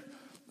shaker.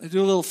 They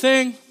do a little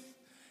thing.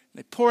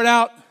 They pour it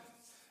out.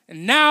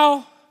 And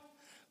now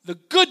the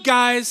good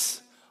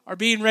guys are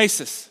being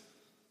racist.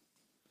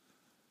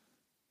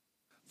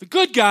 The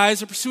good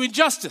guys are pursuing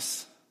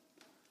justice.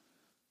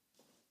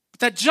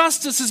 But that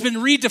justice has been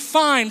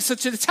redefined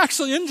such that it's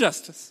actually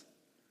injustice.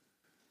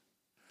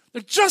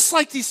 They're just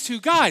like these two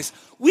guys.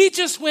 We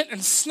just went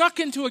and snuck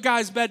into a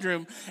guy's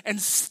bedroom and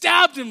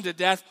stabbed him to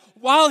death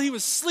while he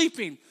was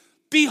sleeping.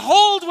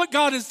 Behold what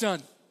God has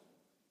done.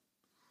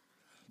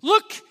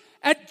 Look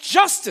at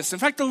justice. In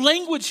fact, the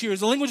language here is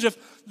the language of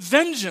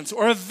vengeance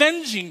or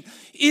avenging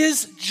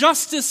is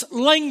justice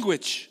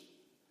language.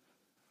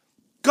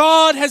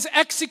 God has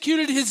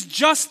executed his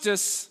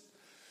justice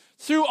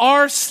through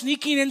our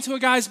sneaking into a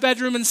guy's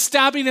bedroom and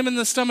stabbing him in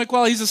the stomach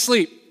while he's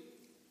asleep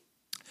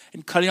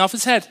and cutting off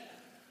his head.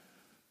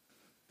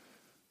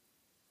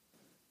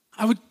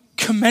 I would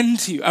commend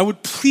to you, I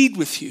would plead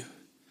with you,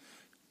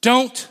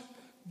 don't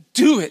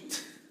do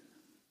it.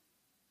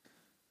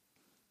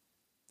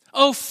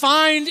 Oh,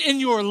 find in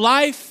your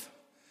life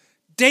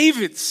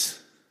Davids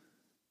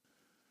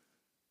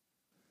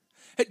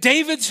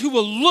who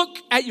will look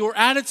at your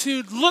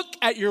attitude, look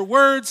at your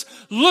words,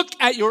 look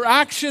at your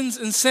actions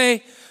and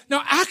say,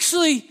 no,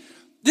 actually,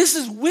 this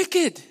is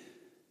wicked.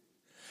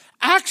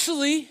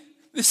 Actually,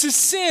 this is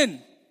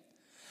sin.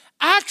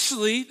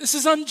 Actually, this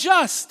is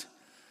unjust.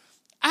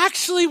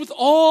 Actually, with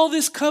all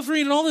this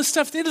covering and all this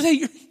stuff, at the end of the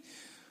day,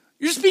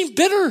 you're just being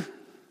bitter.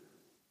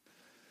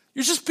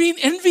 You're just being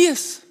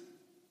envious.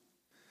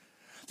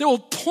 That will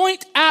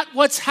point at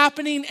what's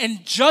happening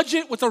and judge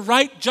it with a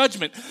right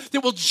judgment.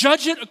 That will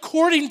judge it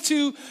according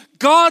to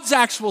God's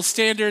actual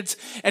standards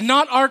and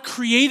not our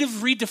creative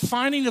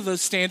redefining of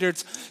those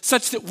standards,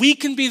 such that we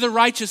can be the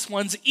righteous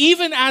ones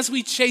even as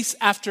we chase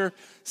after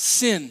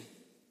sin.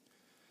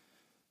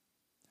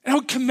 And I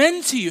would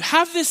commend to you,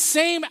 have this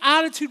same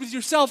attitude with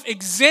yourself.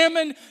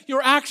 Examine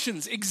your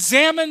actions.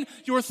 Examine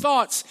your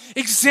thoughts.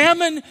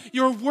 Examine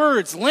your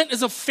words. Lent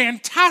is a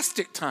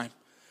fantastic time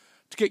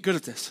to get good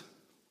at this.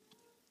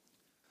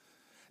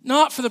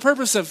 Not for the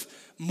purpose of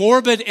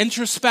morbid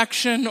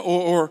introspection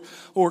or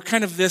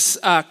kind of this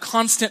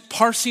constant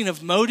parsing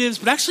of motives,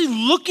 but actually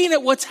looking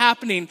at what's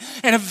happening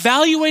and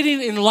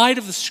evaluating in light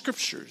of the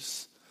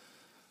scriptures.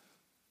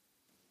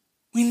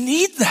 We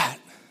need that.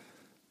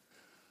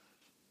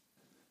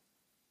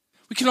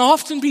 We can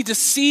often be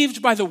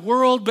deceived by the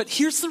world, but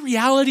here's the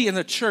reality in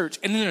the church,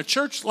 and in a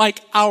church like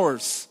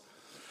ours.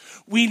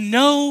 We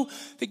know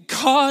that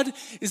God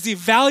is the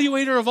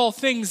evaluator of all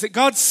things, that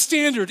God's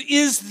standard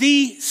is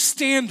the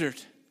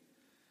standard.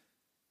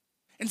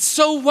 And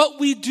so what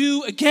we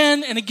do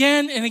again and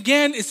again and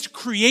again is to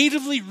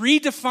creatively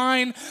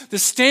redefine the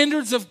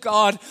standards of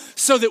God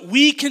so that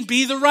we can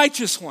be the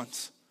righteous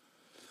ones,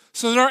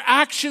 so that our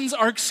actions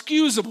are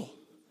excusable,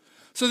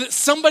 so that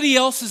somebody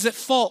else is at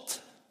fault.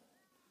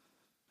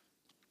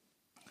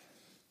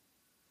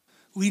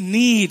 We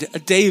need a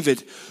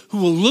David who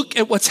will look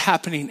at what's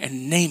happening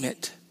and name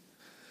it.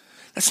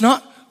 That's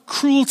not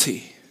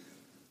cruelty.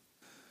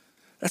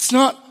 That's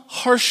not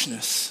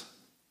harshness.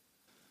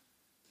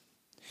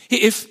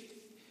 If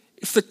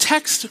the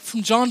text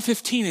from John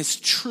 15 is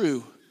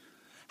true,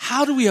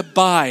 how do we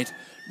abide,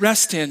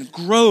 rest in,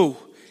 grow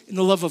in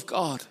the love of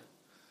God?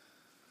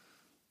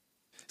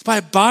 It's by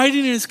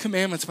abiding in his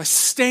commandments, by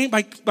staying,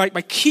 by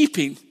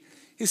keeping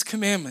his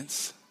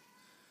commandments.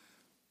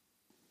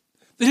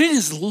 That it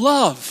is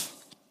love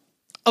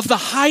of the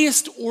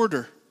highest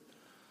order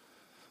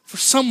for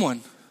someone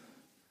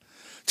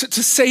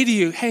to say to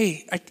you,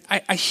 hey,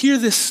 I hear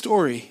this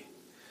story,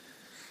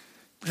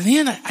 but in the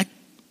end, I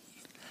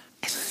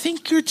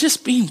think you're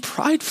just being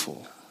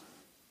prideful.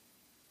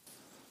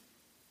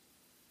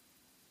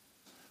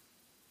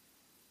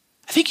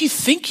 I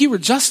think you were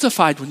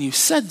justified when you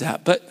said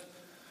that, but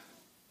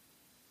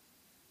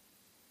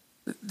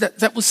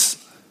that was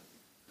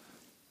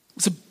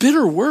a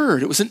bitter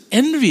word. It was an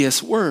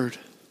envious word.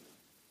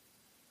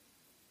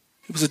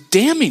 It was a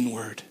damning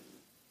word.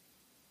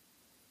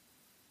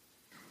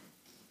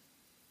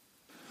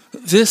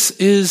 This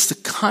is the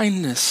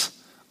kindness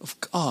of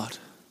God.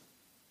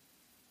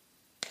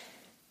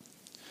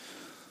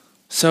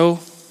 So,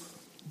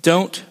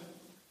 don't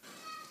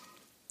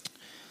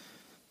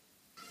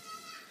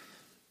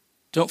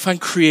Don't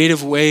find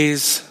creative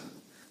ways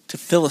to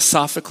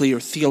philosophically or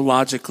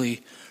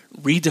theologically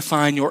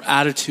redefine your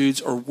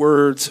attitudes or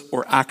words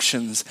or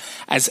actions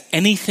as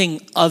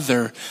anything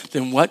other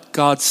than what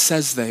God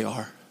says they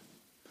are.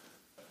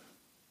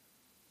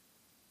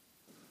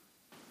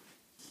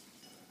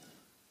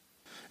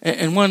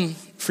 And one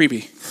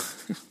freebie.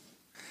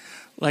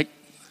 Like,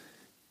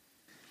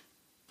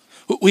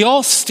 we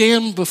all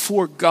stand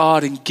before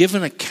God and give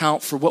an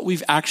account for what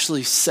we've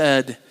actually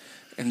said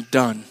and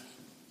done.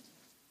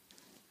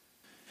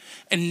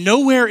 And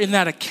nowhere in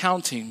that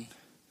accounting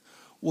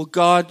will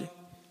God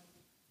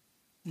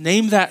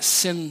name that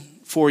sin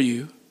for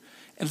you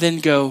and then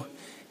go,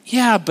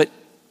 yeah, but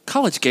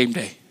College Game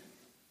Day.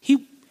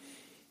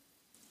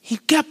 He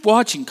kept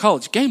watching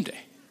College Game Day.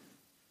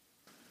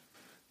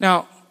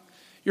 Now,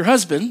 your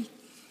husband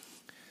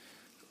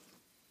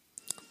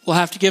will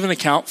have to give an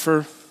account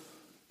for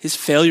his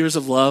failures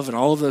of love and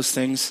all of those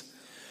things.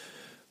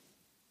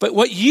 But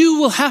what you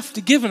will have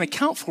to give an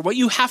account for, what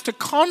you have to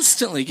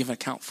constantly give an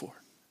account for,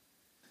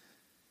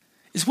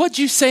 is what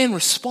you say in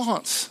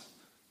response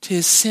to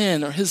his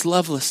sin or his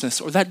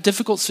lovelessness or that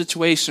difficult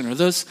situation or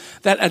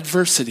that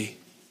adversity.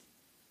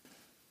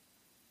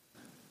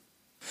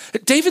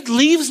 David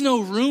leaves no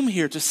room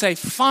here to say,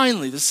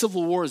 finally, the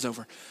civil war is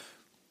over.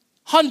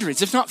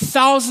 Hundreds, if not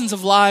thousands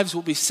of lives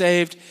will be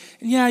saved.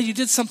 And yeah, you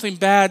did something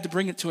bad to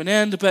bring it to an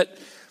end, but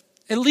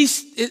at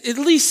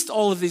least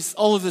all of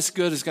this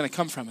good is going to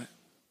come from it.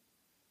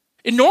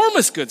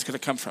 Enormous good is going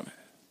to come from it.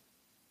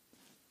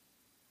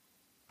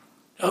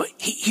 Oh,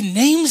 he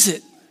names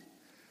it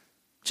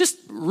just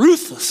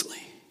ruthlessly.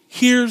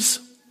 Here's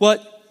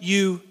what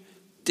you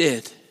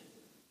did.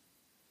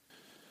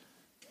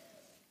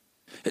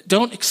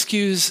 Don't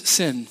excuse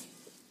sin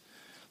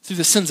through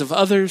the sins of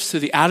others, through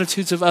the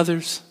attitudes of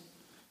others.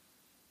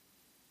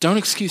 Don't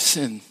excuse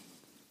sin.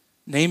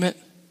 Name it,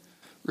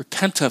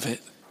 repent of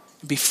it,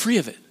 and be free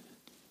of it.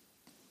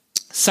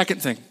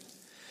 Second thing,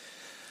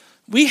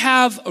 we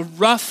have a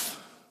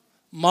rough,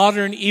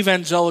 modern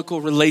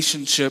evangelical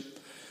relationship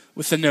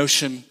with the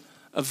notion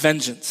of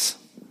vengeance.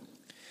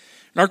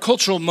 In our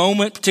cultural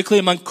moment, particularly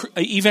among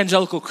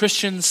evangelical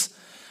Christians,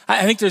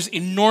 I think there's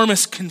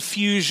enormous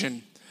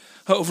confusion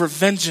over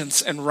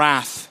vengeance and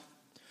wrath.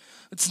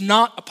 It's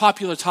not a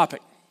popular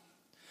topic.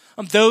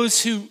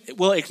 Those who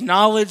will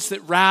acknowledge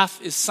that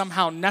wrath is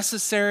somehow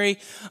necessary,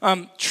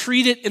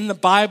 treat it in the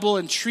Bible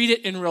and treat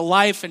it in real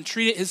life and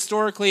treat it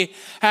historically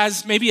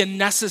as maybe a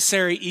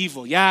necessary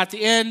evil. Yeah, at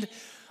the end,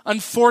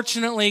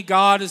 unfortunately,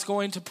 God is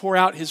going to pour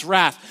out his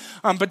wrath.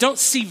 But don't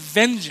see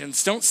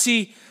vengeance. Don't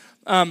see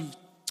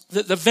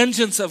the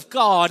vengeance of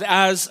God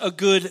as a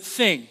good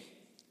thing.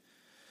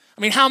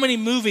 I mean, how many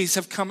movies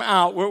have come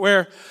out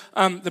where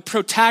the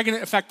protagonist,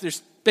 in fact,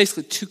 there's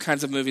basically two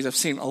kinds of movies I've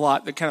seen a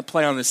lot that kind of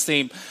play on this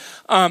theme,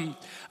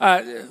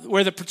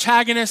 where the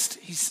protagonist,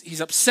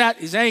 he's upset,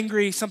 he's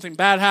angry, something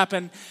bad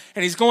happened,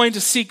 and he's going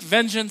to seek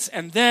vengeance,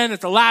 and then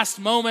at the last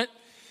moment,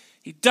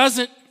 he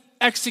doesn't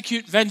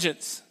execute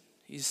vengeance.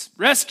 He's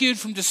rescued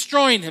from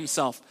destroying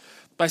himself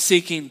by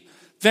seeking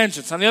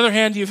vengeance. On the other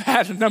hand, you've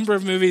had a number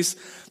of movies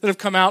that have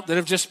come out that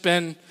have just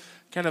been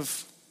kind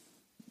of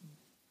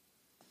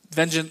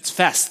vengeance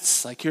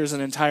fests. Like here's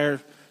an entire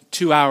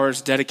 2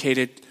 hours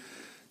dedicated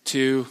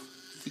to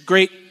the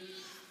great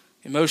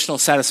emotional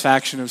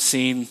satisfaction of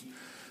seeing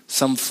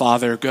some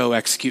father go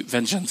execute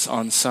vengeance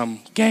on some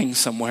gang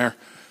somewhere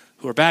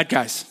who are bad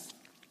guys.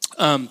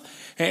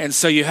 And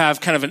so you have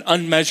kind of an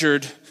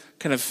unmeasured,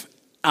 kind of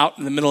out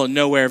in the middle of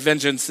nowhere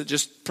vengeance that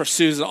just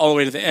pursues it all the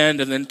way to the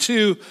end. And then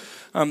two,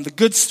 the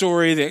good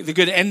story, the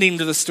good ending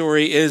to the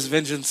story is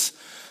vengeance.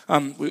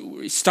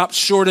 We stop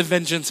short of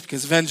vengeance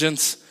because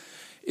vengeance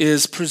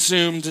is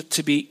presumed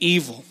to be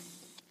evil.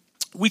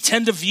 We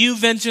tend to view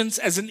vengeance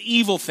as an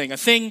evil thing, a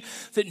thing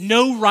that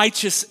no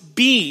righteous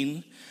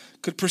being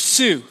could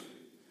pursue.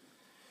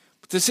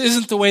 But this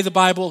isn't the way the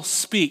Bible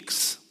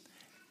speaks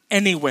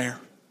anywhere.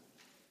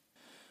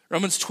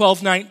 Romans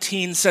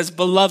 12:19 says,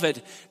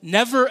 "Beloved,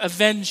 never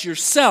avenge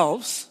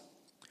yourselves,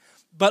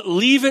 but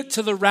leave it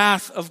to the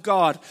wrath of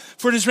God.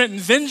 For it is written,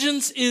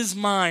 'Vengeance is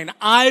mine,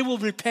 I will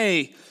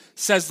repay,'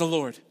 says the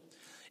Lord."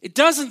 It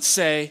doesn't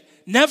say,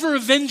 never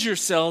avenge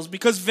yourselves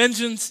because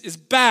vengeance is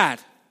bad.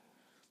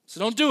 So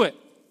don't do it.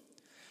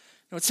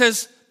 No, it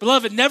says,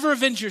 "Beloved, never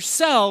avenge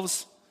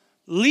yourselves,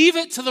 leave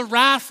it to the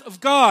wrath of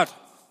God."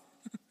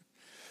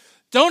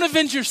 Don't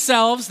avenge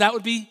yourselves, that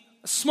would be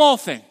a small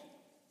thing.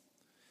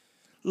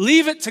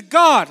 Leave it to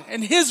God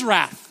and his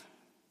wrath.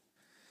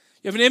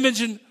 You have an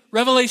image in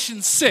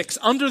Revelation 6,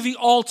 under the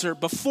altar,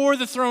 before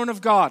the throne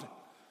of God.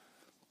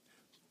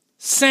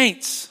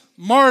 Saints,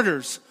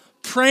 martyrs,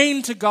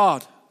 praying to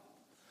God.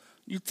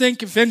 You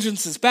think if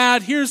vengeance is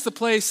bad, here's the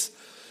place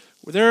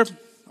where they're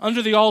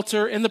under the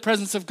altar in the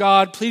presence of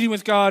God, pleading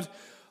with God,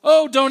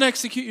 "Oh, don't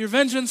execute your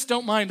vengeance,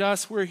 don't mind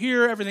us, we're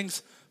here,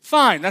 everything's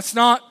fine." That's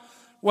not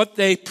what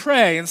they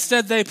pray.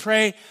 Instead, they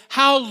pray,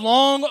 "How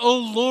long, O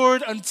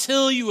Lord,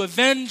 until you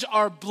avenge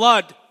our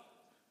blood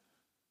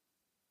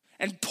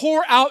and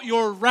pour out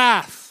your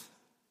wrath?"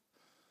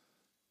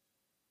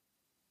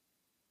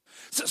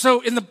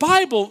 So in the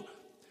Bible,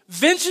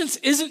 vengeance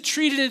isn't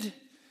treated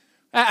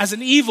as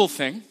an evil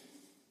thing.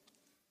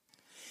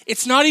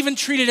 It's not even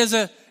treated as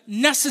a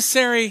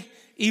necessary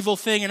evil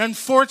thing, an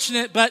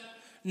unfortunate but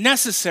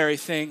necessary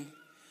thing.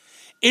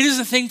 It is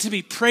a thing to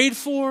be prayed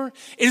for.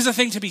 It is a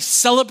thing to be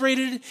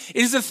celebrated. It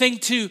is a thing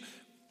to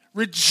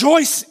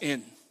rejoice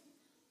in.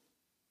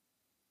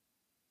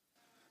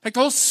 Like the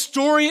whole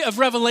story of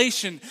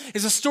Revelation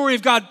is a story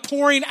of God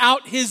pouring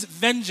out his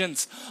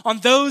vengeance on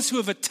those who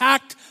have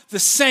attacked the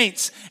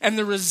saints. And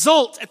the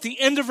result at the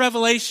end of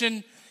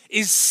Revelation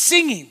is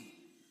singing.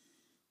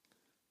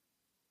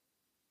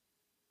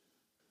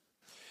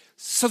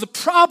 So the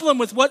problem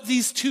with what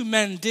these two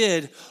men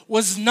did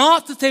was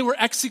not that they were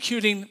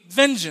executing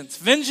vengeance.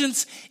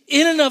 Vengeance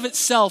in and of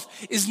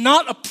itself is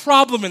not a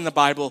problem in the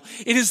Bible.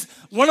 It is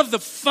one of the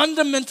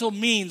fundamental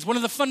means, one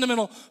of the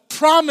fundamental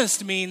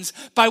promised means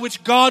by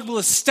which God will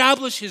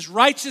establish his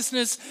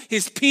righteousness,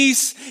 his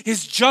peace,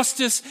 his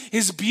justice,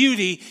 his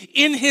beauty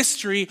in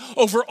history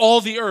over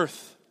all the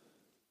earth.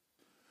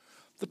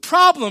 The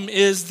problem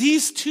is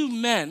these two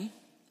men,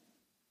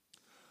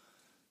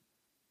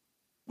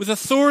 with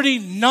authority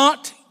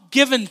not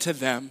given to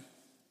them,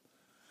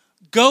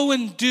 go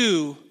and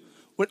do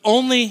what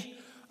only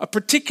a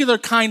particular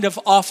kind of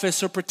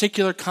office or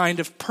particular kind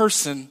of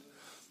person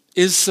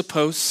is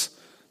supposed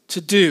to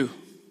do.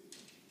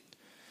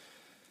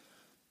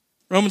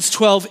 Romans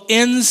 12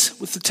 ends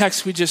with the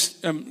text we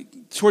just,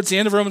 towards the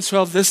end of Romans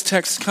 12, this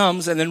text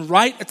comes, and then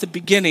right at the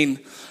beginning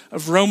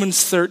of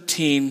Romans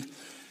 13,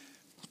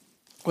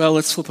 well,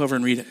 let's flip over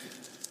and read it.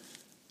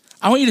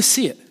 I want you to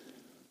see it.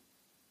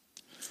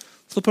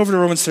 Flip over to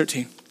Romans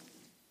 13.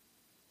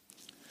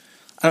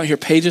 I don't hear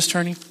pages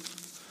turning.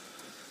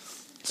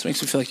 This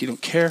makes me feel like you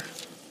don't care.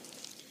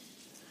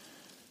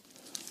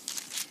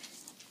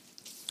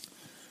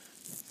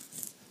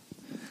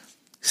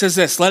 It says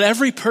this, let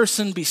every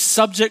person be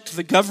subject to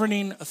the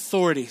governing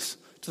authorities,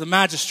 to the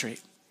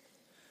magistrate,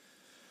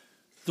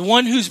 the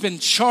one who's been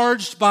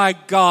charged by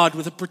God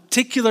with a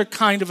particular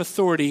kind of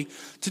authority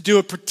to do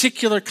a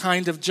particular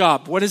kind of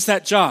job. What is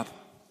that job?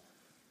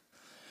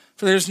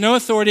 For there is no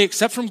authority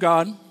except from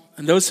God,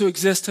 and those who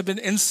exist have been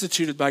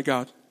instituted by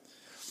God.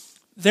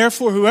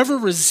 Therefore, whoever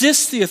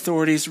resists the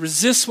authorities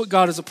resists what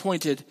God has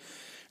appointed,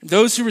 and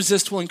those who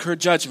resist will incur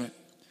judgment.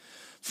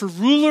 For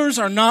rulers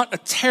are not a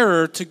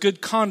terror to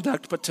good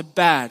conduct, but to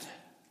bad.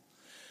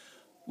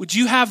 Would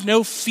you have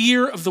no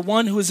fear of the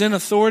one who is in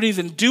authority?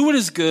 Then do what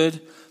is good,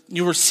 and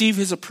you'll receive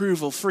his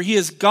approval. For he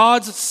is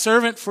God's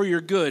servant for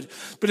your good.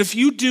 But if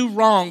you do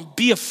wrong,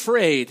 be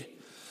afraid.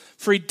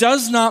 For he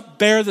does not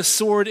bear the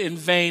sword in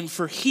vain,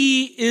 for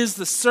he is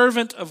the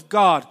servant of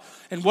God.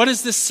 And what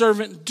does this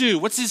servant do?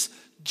 What's his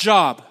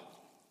job?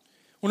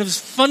 One of his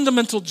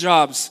fundamental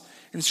jobs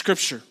in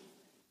Scripture.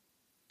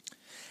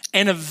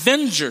 An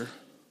avenger.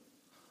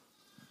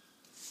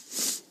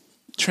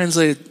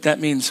 Translated,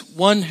 that means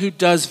one who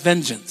does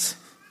vengeance.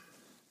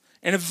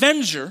 An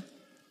avenger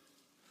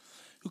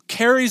who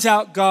carries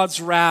out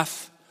God's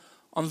wrath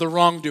on the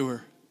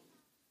wrongdoer.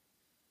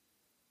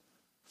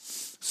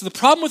 So the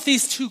problem with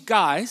these two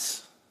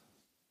guys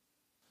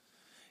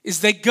is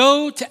they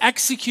go to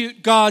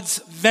execute God's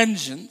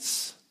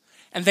vengeance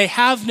and they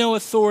have no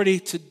authority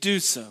to do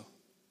so.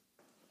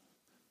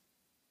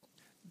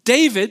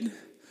 David,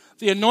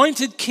 the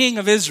anointed king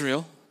of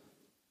Israel,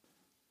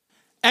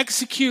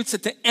 executes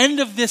at the end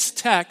of this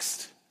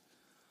text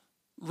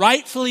his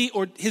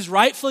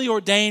rightfully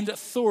ordained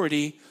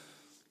authority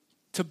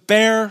to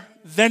bear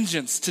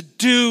vengeance, to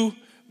do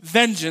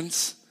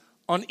vengeance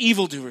on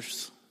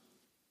evildoers.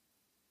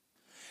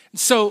 And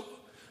so,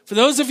 for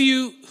those of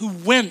you who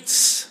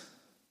wince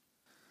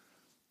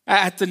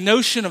at the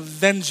notion of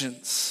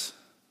vengeance,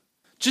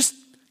 just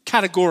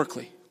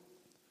categorically,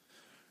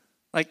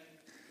 like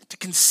to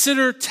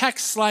consider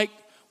texts like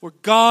where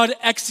God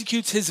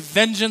executes his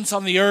vengeance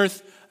on the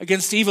earth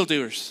against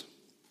evildoers.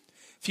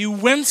 If you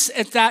wince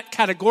at that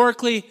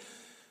categorically,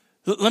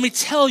 let me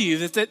tell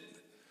you that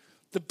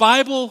the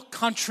Bible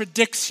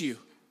contradicts you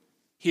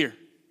here.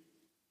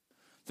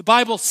 The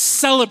Bible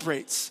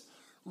celebrates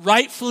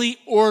rightfully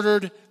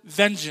ordered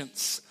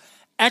vengeance,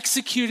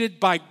 executed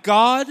by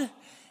God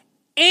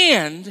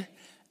and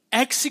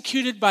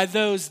executed by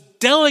those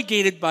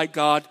delegated by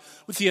God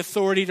with the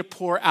authority to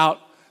pour out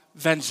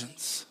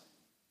vengeance.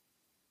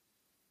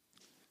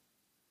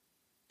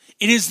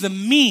 It is the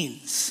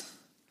means,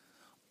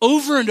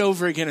 over and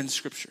over again in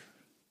Scripture,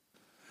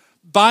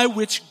 by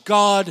which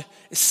God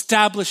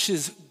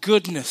establishes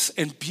goodness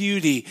and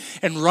beauty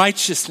and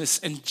righteousness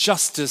and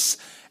justice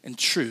and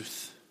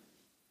truth.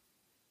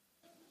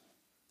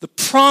 The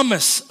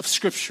promise of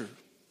Scripture.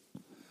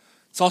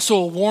 It's also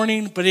a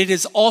warning, but it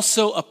is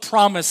also a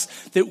promise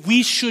that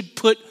we should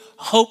put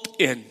hope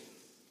in.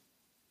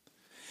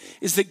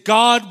 Is that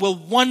God will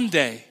one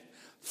day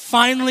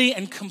finally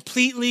and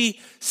completely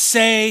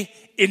say,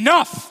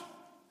 enough.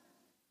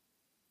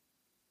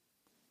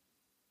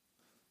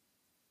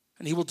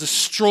 And he will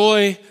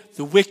destroy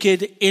the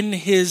wicked in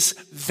his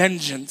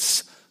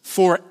vengeance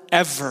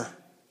forever.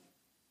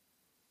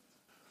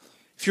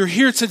 If you're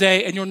here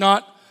today and you're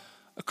not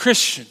a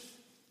Christian,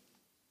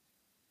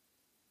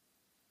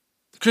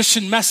 the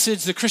Christian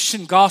message, the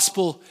Christian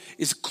gospel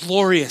is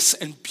glorious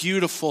and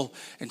beautiful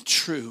and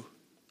true.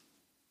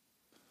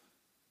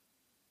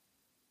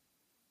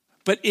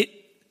 But it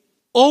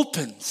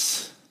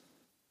opens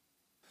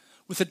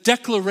with a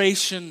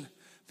declaration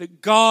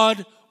that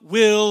God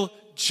will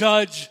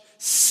judge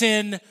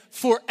sin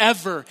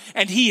forever.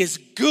 And he is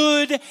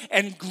good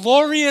and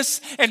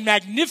glorious and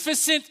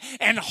magnificent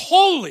and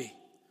holy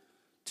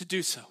to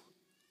do so.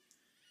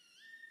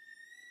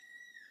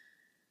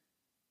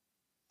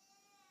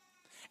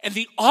 And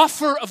the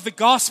offer of the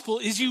gospel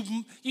is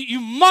you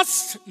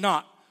must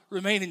not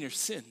remain in your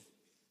sin.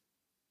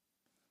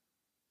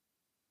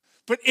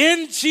 But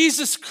in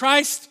Jesus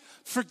Christ,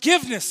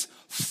 forgiveness,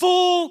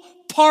 full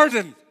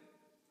pardon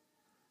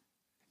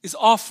is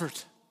offered,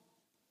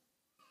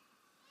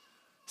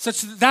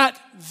 such that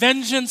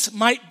vengeance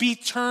might be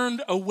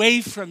turned away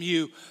from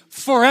you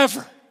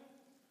forever.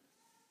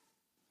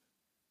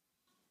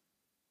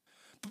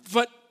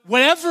 But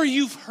whatever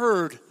you've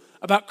heard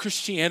about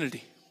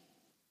Christianity,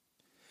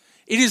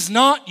 it is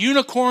not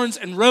unicorns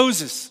and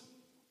roses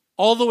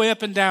all the way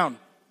up and down.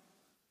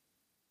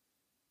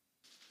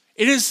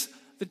 It is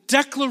the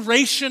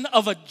declaration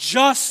of a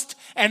just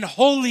and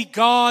holy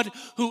God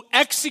who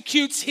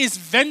executes his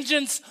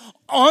vengeance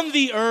on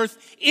the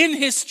earth, in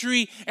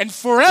history, and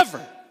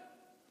forever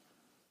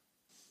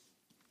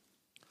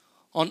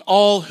on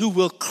all who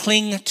will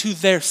cling to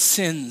their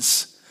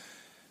sins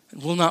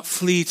and will not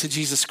flee to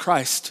Jesus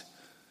Christ,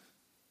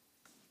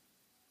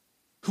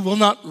 who will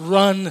not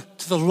run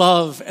to the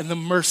love and the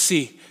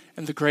mercy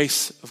and the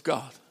grace of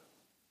God.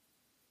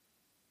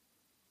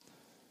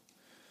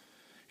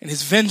 And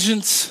his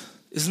vengeance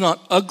is not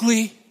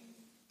ugly.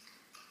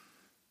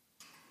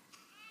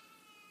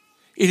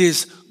 It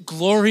is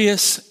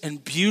glorious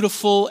and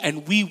beautiful,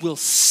 and we will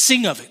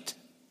sing of it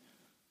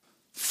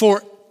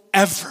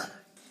forever.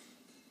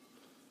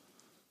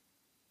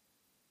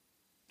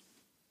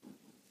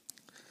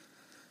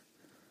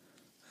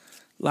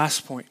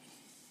 Last point.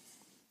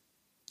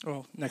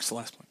 Oh, next to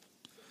last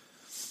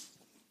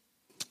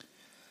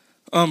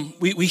point.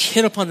 We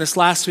hit upon this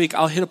last week.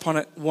 I'll hit upon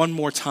it one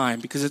more time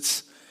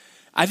because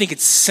I think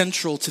it's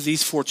central to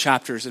these 4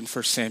 chapters in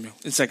 2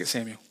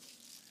 Samuel.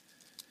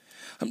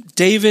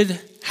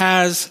 David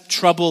has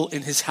trouble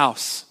in his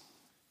house.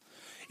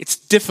 It's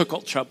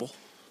difficult trouble.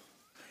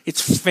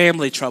 It's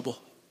family trouble.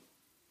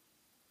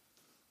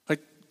 Like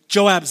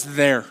Joab's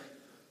there.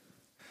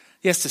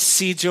 He has to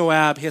see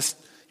Joab. He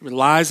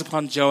relies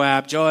upon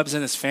Joab. Joab's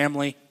in his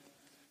family.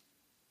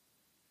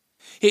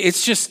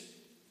 It's just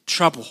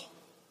trouble.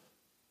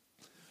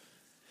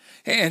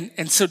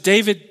 And so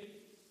David,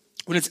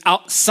 when it's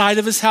outside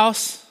of his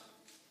house,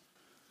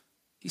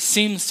 he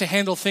seems to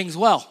handle things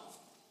well.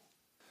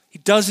 He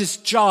does his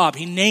job.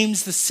 He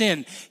names the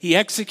sin. He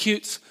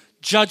executes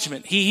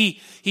judgment.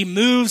 He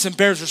moves and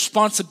bears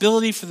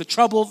responsibility for the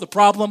trouble, the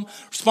problem,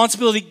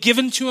 responsibility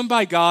given to him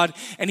by God,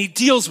 and he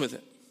deals with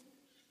it.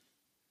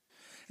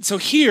 And so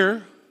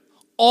here,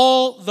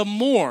 all the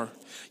more,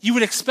 you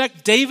would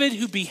expect David,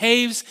 who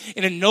behaves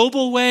in a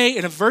noble way,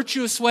 in a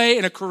virtuous way,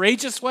 in a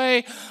courageous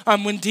way,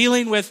 when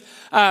dealing with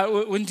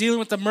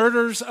the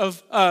murders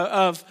of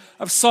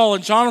Saul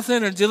and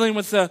Jonathan, and dealing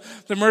with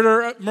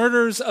the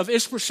murders of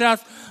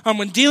Ishbosheth,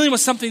 when dealing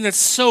with something that's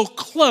so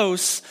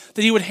close,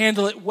 that he would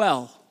handle it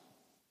well.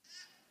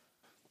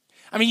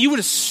 I mean, you would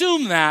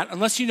assume that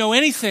unless you know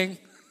anything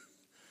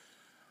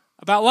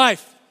about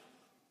life,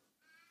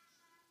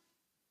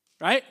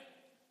 right?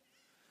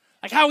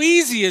 Like, how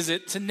easy is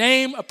it to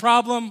name a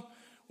problem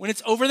when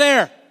it's over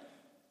there?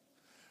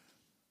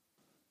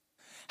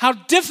 How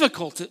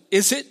difficult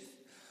is it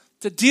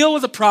to deal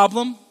with a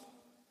problem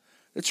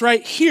that's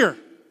right here?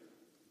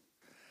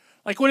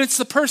 Like when it's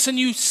the person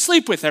you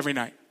sleep with every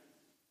night.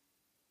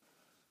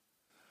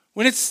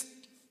 When it's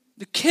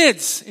the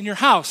kids in your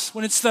house.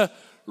 When it's the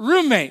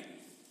roommate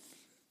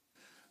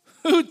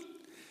who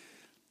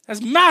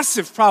has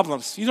massive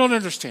problems you don't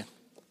understand.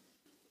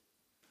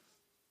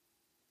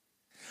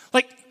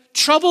 Like,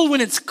 trouble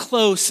when it's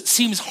close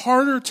seems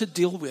harder to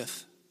deal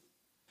with.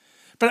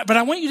 But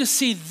I want you to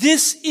see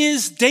this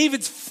is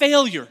David's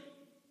failure.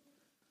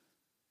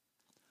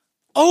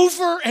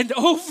 Over and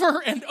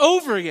over and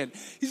over again.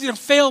 He's going to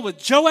fail with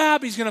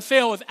Joab. He's going to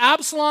fail with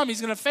Absalom.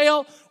 He's going to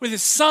fail with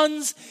his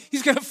sons.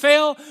 He's going to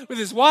fail with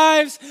his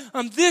wives.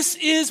 This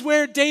is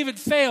where David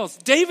fails.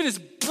 David is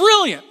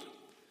brilliant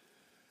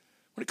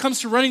when it comes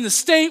to running the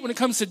state, when it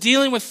comes to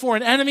dealing with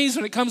foreign enemies,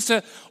 when it comes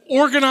to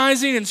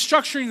organizing and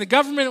structuring the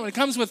government, when it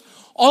comes with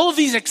all of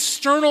these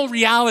external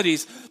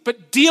realities,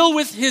 but deal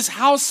with his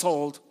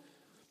household,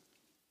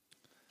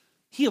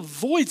 he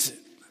avoids it.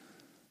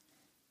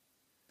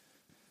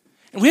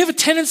 And we have a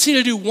tendency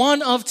to do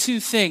one of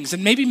two things.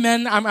 And maybe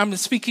men, I'm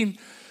speaking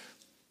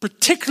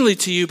particularly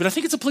to you, but I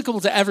think it's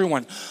applicable to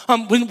everyone.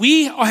 When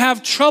we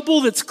have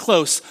trouble that's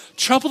close,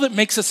 trouble that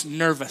makes us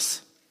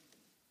nervous,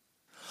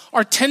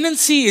 our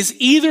tendency is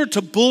either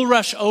to bull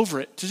rush over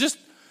it, to just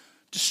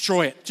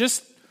destroy it,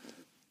 just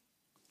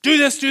do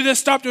this,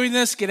 stop doing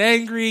this, get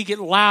angry, get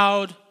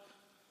loud.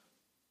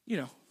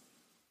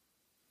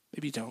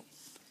 Maybe you don't.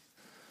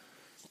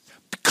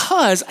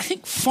 Because I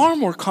think far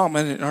more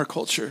common in our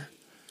culture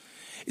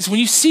is when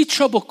you see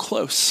trouble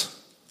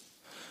close,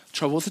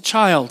 trouble with a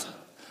child,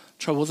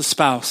 trouble with a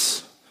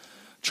spouse,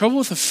 trouble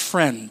with a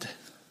friend,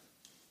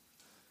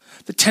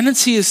 the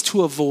tendency is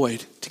to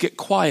avoid, to get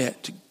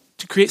quiet,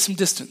 to create some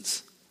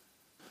distance.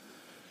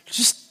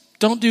 Just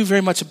don't do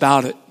very much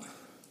about it.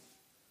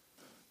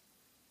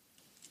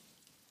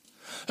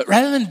 But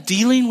rather than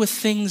dealing with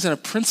things in a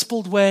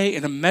principled way,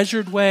 in a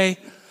measured way,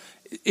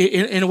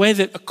 in a way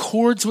that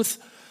accords with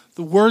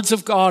the words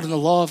of God and the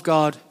law of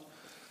God,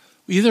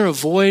 we either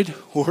avoid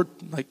or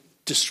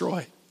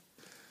destroy.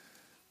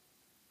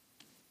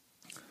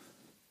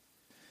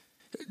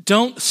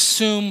 Don't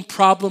assume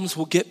problems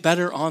will get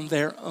better on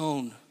their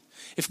own.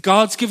 If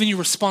God's given you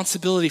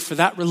responsibility for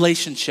that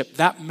relationship,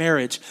 that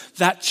marriage,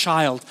 that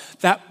child,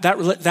 that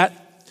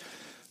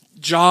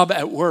job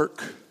at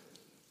work,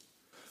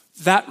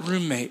 that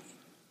roommate,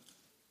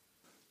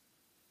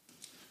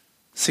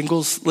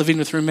 singles living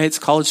with roommates,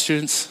 college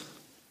students,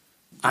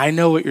 I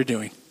know what you're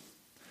doing.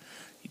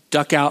 You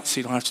duck out so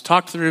you don't have to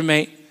talk to the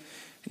roommate,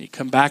 and you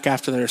come back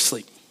after they're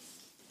asleep.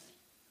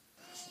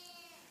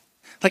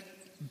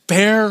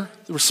 Bear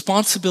the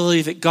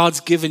responsibility that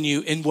God's given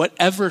you in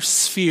whatever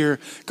sphere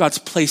God's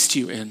placed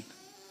you in.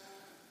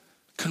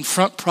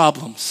 Confront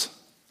problems.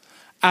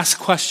 Ask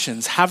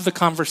questions. Have the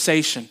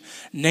conversation.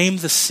 Name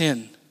the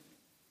sin.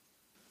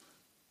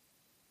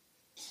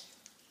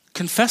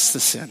 Confess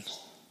the sin.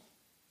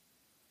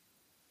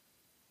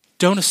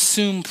 Don't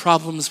assume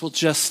problems will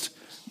just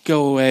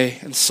go away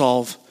and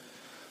solve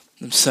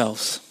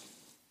themselves.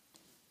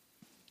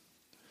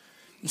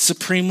 And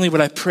supremely,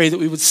 what I pray that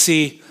we would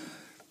see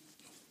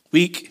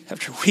week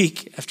after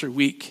week after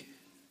week,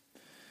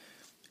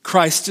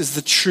 Christ is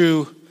the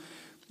true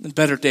and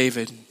better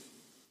David.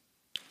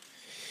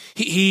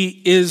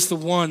 He is the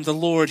one, the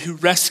Lord, who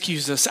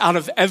rescues us out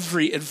of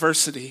every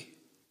adversity.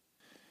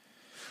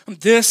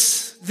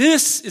 This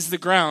is the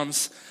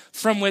grounds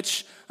from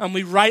which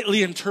we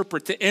rightly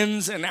interpret the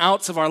ins and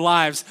outs of our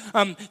lives.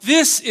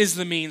 This is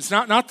the means,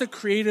 not the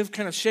creative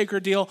kind of shaker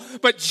deal,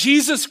 but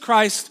Jesus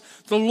Christ,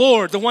 the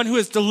Lord, the one who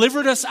has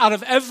delivered us out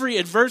of every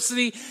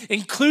adversity,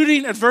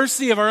 including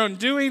adversity of our own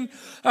doing.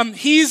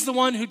 He's the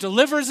one who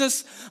delivers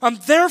us.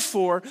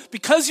 Therefore,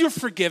 because you're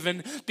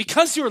forgiven,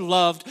 because you're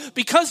loved,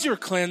 because you're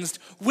cleansed,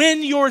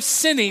 when you're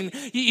sinning,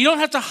 you don't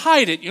have to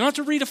hide it. You don't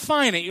have to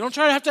redefine it. You don't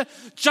try to have to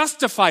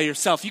justify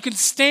yourself. You can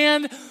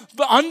stand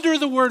under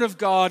the word of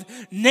God,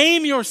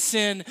 name your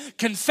sin,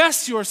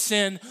 confess your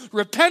sin,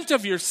 repent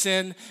of your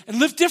sin, and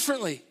live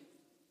differently.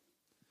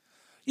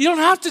 You don't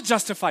have to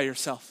justify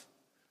yourself.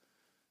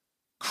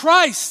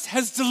 Christ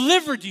has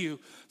delivered you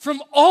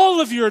from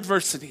all of your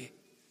adversity.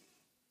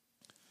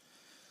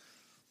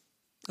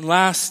 And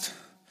last,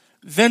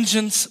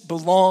 vengeance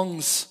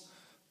belongs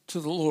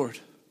to the Lord.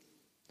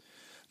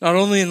 Not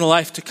only in the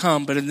life to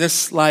come, but in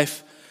this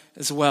life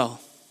as well.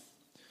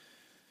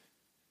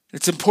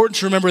 It's important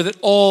to remember that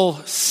all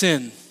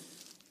sin,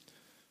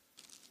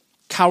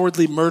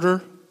 cowardly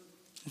murder,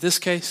 in this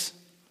case,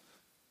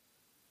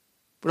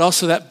 but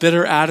also that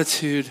bitter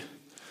attitude,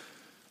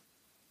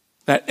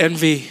 that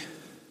envy,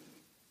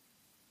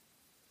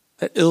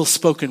 that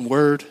ill-spoken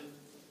word,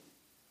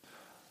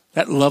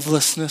 that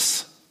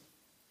lovelessness,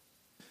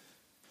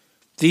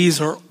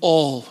 these are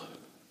all,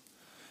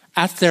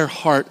 at their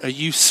heart, a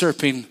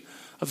usurping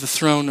of the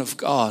throne of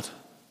God.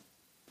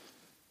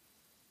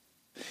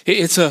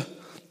 It's a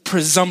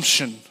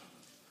presumption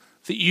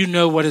that you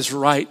know what is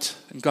right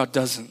and God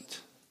doesn't.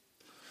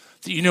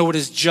 That you know what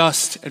is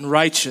just and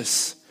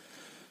righteous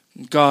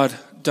and God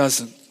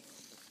doesn't.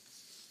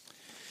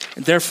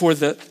 And therefore,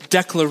 the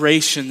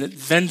declaration that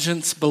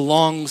vengeance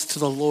belongs to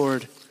the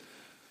Lord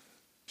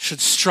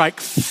should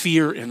strike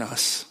fear in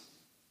us.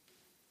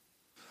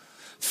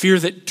 Fear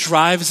that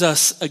drives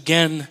us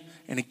again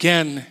and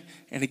again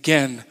and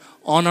again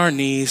on our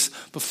knees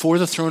before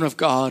the throne of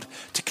God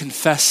to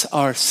confess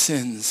our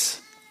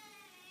sins.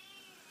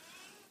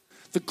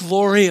 The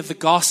glory of the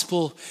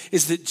gospel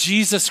is that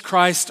Jesus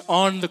Christ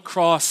on the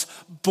cross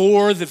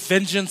bore the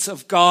vengeance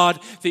of God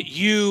that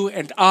you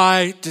and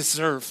I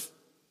deserve.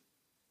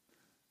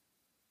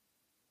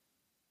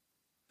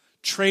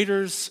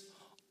 Traitors,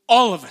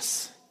 all of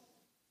us.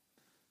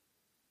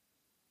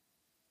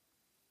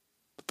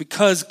 But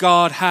because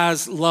God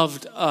has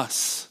loved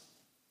us,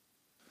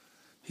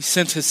 He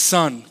sent His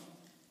Son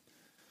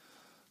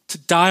to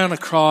die on a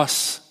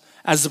cross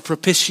as a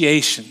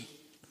propitiation.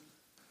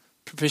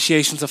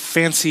 Propitiation's a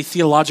fancy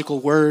theological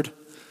word,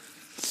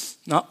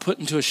 not put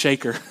into a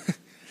shaker,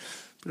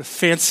 but a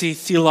fancy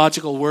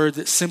theological word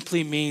that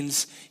simply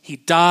means He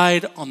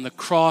died on the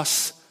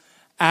cross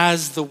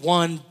as the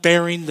one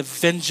bearing the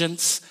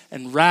vengeance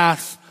and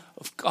wrath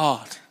of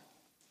God.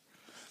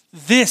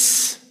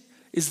 This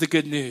is the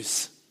good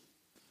news.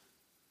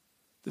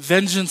 The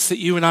vengeance that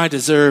you and I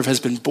deserve has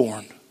been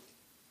borne.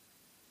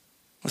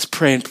 Let's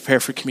pray and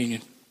prepare for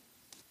communion.